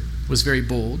 sister was very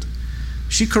bold.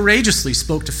 She courageously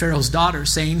spoke to Pharaoh's daughter,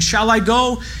 saying, shall I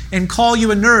go and call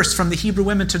you a nurse from the Hebrew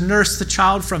women to nurse the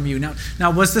child from you?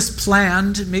 Now was this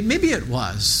planned? Maybe it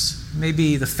was.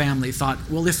 Maybe the family thought,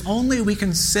 well, if only we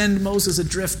can send Moses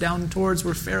adrift down towards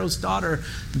where Pharaoh's daughter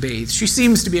bathes. She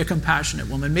seems to be a compassionate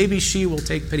woman. Maybe she will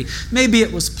take pity. Maybe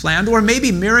it was planned, or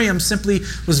maybe Miriam simply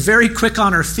was very quick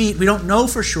on her feet. We don't know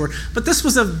for sure. But this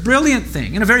was a brilliant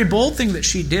thing and a very bold thing that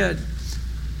she did,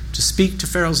 to speak to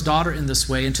Pharaoh's daughter in this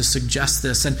way and to suggest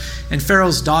this. And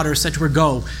Pharaoh's daughter said to her,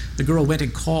 go. The girl went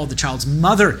and called the child's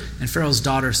mother, and Pharaoh's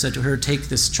daughter said to her, take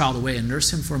this child away and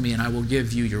nurse him for me, and I will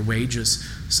give you your wages.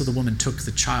 So the woman took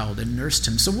the child and nursed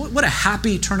him. So what a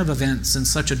happy turn of events in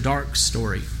such a dark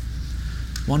story.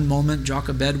 One moment,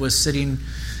 Jochebed was setting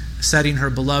her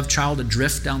beloved child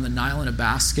adrift down the Nile in a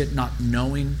basket, not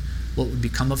knowing what would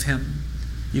become of him.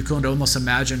 You could almost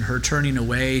imagine her turning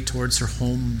away towards her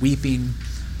home, weeping,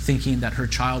 thinking that her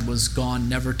child was gone,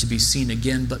 never to be seen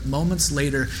again. But moments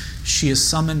later, she is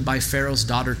summoned by Pharaoh's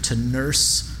daughter to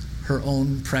nurse her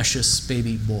own precious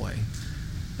baby boy.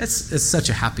 It's such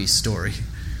a happy story.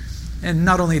 And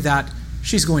not only that,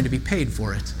 she's going to be paid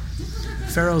for it.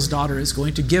 Pharaoh's daughter is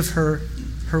going to give her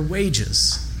her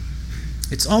wages.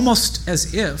 It's almost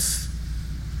as if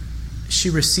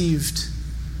she received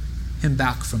him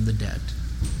back from the dead,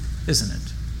 isn't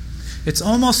it? It's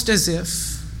almost as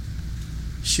if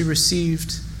she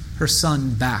received her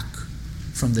son back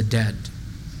from the dead.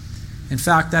 In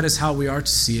fact, that is how we are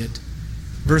to see it.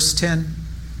 Verse 10,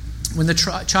 when the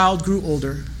child grew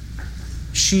older,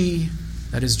 she,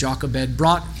 that is Jochebed,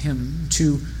 brought him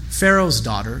to Pharaoh's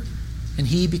daughter, and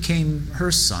he became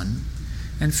her son.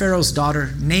 And Pharaoh's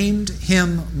daughter named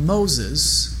him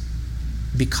Moses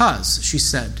because, she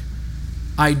said,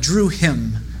 I drew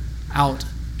him out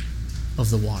of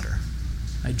the water.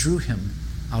 I drew him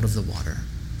out of the water.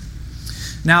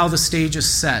 Now the stage is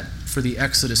set for the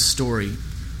Exodus story.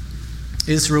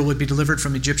 Israel would be delivered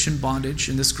from Egyptian bondage,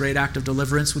 and this great act of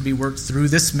deliverance would be worked through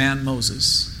this man,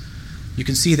 Moses. You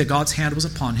can see that God's hand was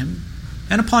upon him,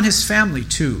 and upon his family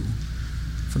too,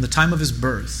 from the time of his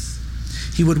birth.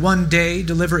 He would one day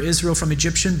deliver Israel from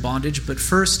Egyptian bondage, but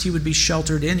first he would be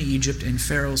sheltered in Egypt in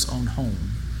Pharaoh's own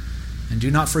home. And do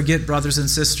not forget, brothers and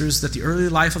sisters, that the early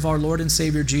life of our Lord and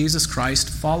Savior Jesus Christ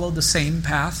followed the same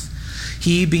path.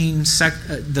 He, being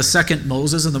the second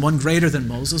Moses and the one greater than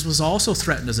Moses, was also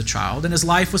threatened as a child, and his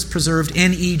life was preserved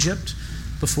in Egypt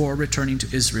before returning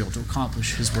to Israel to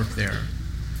accomplish his work there.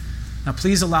 Now,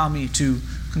 please allow me to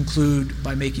conclude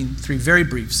by making 3 very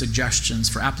brief suggestions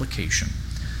for application.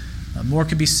 More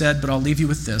could be said, but I'll leave you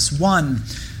with this. 1,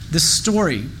 this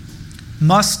story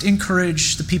must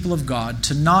encourage the people of God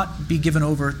to not be given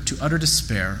over to utter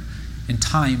despair in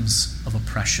times of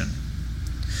oppression.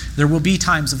 There will be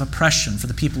times of oppression for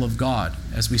the people of God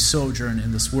as we sojourn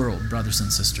in this world, brothers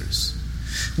and sisters.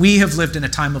 We have lived in a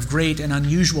time of great and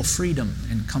unusual freedom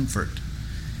and comfort,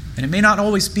 and it may not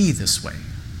always be this way.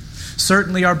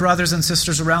 Certainly our brothers and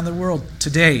sisters around the world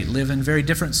today live in very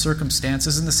different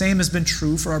circumstances, and the same has been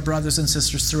true for our brothers and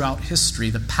sisters throughout history.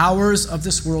 The powers of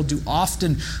this world do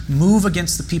often move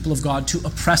against the people of God to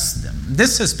oppress them.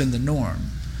 This has been the norm.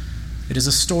 It is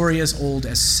a story as old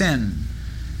as sin.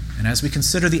 And as we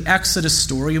consider the Exodus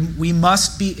story, we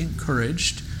must be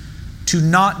encouraged to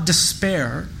not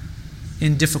despair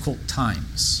in difficult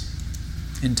times,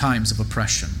 in times of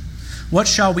oppression. What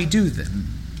shall we do then?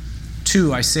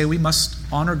 2, I say we must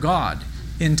honor God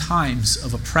in times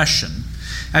of oppression.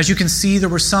 As you can see, there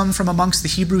were some from amongst the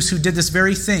Hebrews who did this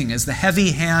very thing as the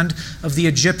heavy hand of the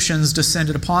Egyptians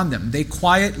descended upon them. They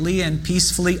quietly and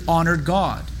peacefully honored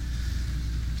God.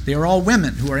 They are all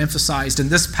women who are emphasized in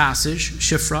this passage: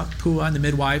 Shiphrah, Puah, and the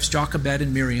midwives, Jochebed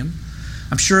and Miriam.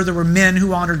 I'm sure there were men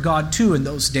who honored God too in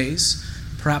those days.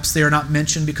 Perhaps they are not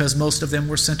mentioned because most of them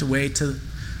were sent away to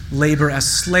labor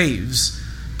as slaves.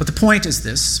 But the point is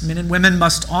this: men and women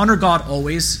must honor God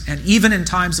always, and even in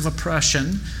times of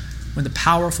oppression, when the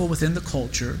powerful within the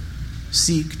culture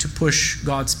seek to push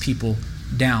God's people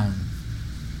down.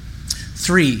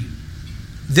 3,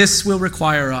 this will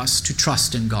require us to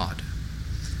trust in God.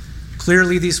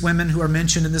 Clearly, these women who are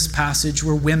mentioned in this passage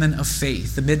were women of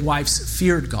faith. The midwives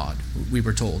feared God, we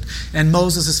were told. And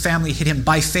Moses' family hid him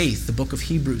by faith, the book of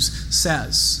Hebrews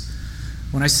says.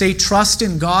 When I say trust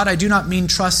in God, I do not mean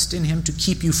trust in him to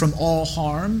keep you from all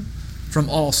harm, from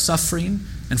all suffering,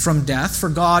 and from death. For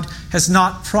God has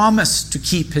not promised to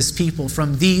keep his people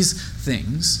from these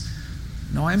things.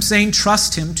 No, I'm saying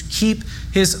trust him to keep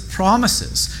his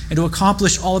promises and to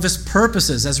accomplish all of his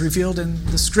purposes as revealed in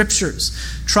the Scriptures.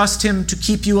 Trust him to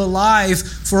keep you alive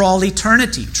for all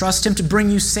eternity. Trust him to bring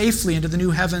you safely into the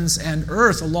new heavens and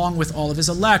earth along with all of his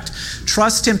elect.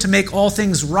 Trust him to make all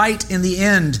things right in the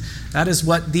end That is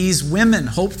what these women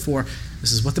hoped for.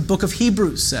 This is what the book of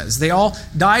Hebrews says. They all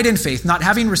died in faith, not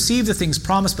having received the things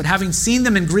promised, but having seen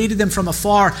them and greeted them from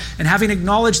afar, and having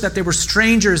acknowledged that they were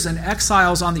strangers and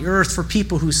exiles on the earth. For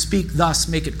people who speak thus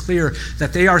make it clear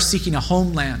that they are seeking a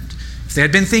homeland. If they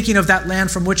had been thinking of that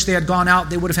land from which they had gone out,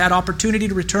 they would have had opportunity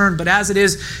to return. But as it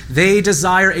is, they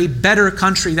desire a better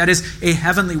country, that is, a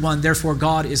heavenly one. Therefore,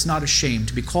 God is not ashamed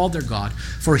to be called their God,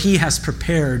 for he has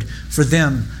prepared for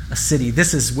them a city.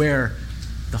 This is where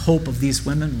the hope of these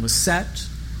women was set,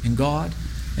 in God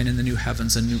and in the new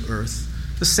heavens and new earth.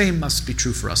 The same must be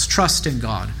true for us. Trust in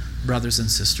God, brothers and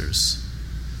sisters.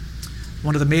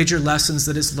 One of the major lessons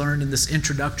that is learned in this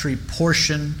introductory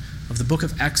portion of the book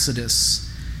of Exodus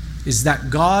is that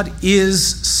God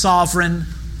is sovereign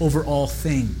over all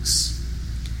things.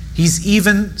 He's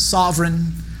even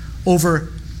sovereign over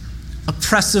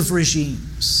oppressive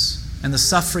regimes and the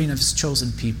suffering of his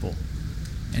chosen people.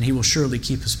 And he will surely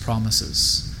keep his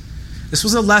promises. This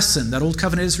was a lesson that Old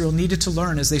Covenant Israel needed to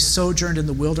learn as they sojourned in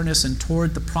the wilderness and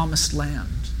toward the promised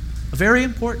land. A very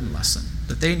important lesson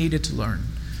that they needed to learn.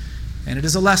 And it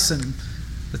is a lesson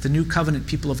that the New Covenant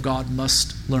people of God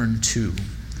must learn too.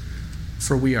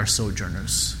 For we are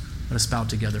sojourners. Let us bow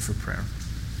together for prayer.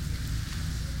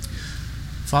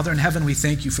 Father in heaven, we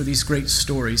thank you for these great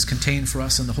stories contained for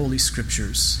us in the Holy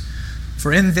Scriptures.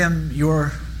 For in them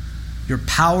your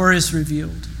power is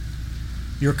revealed.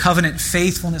 Your covenant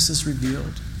faithfulness is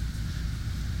revealed.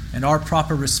 And our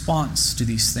proper response to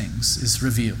these things is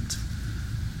revealed.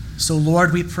 So,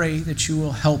 Lord, we pray that you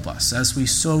will help us as we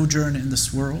sojourn in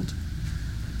this world,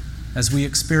 as we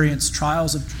experience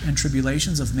trials and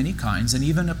tribulations of many kinds, and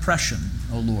even oppression,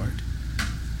 O Lord.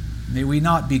 May we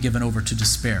not be given over to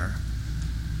despair,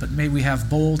 but may we have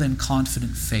bold and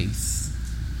confident faith.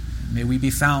 May we be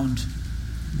found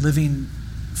living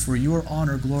for your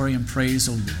honor, glory, and praise,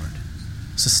 O Lord.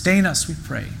 Sustain us, we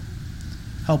pray.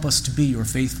 Help us to be your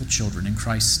faithful children. In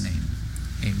Christ's name,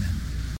 amen.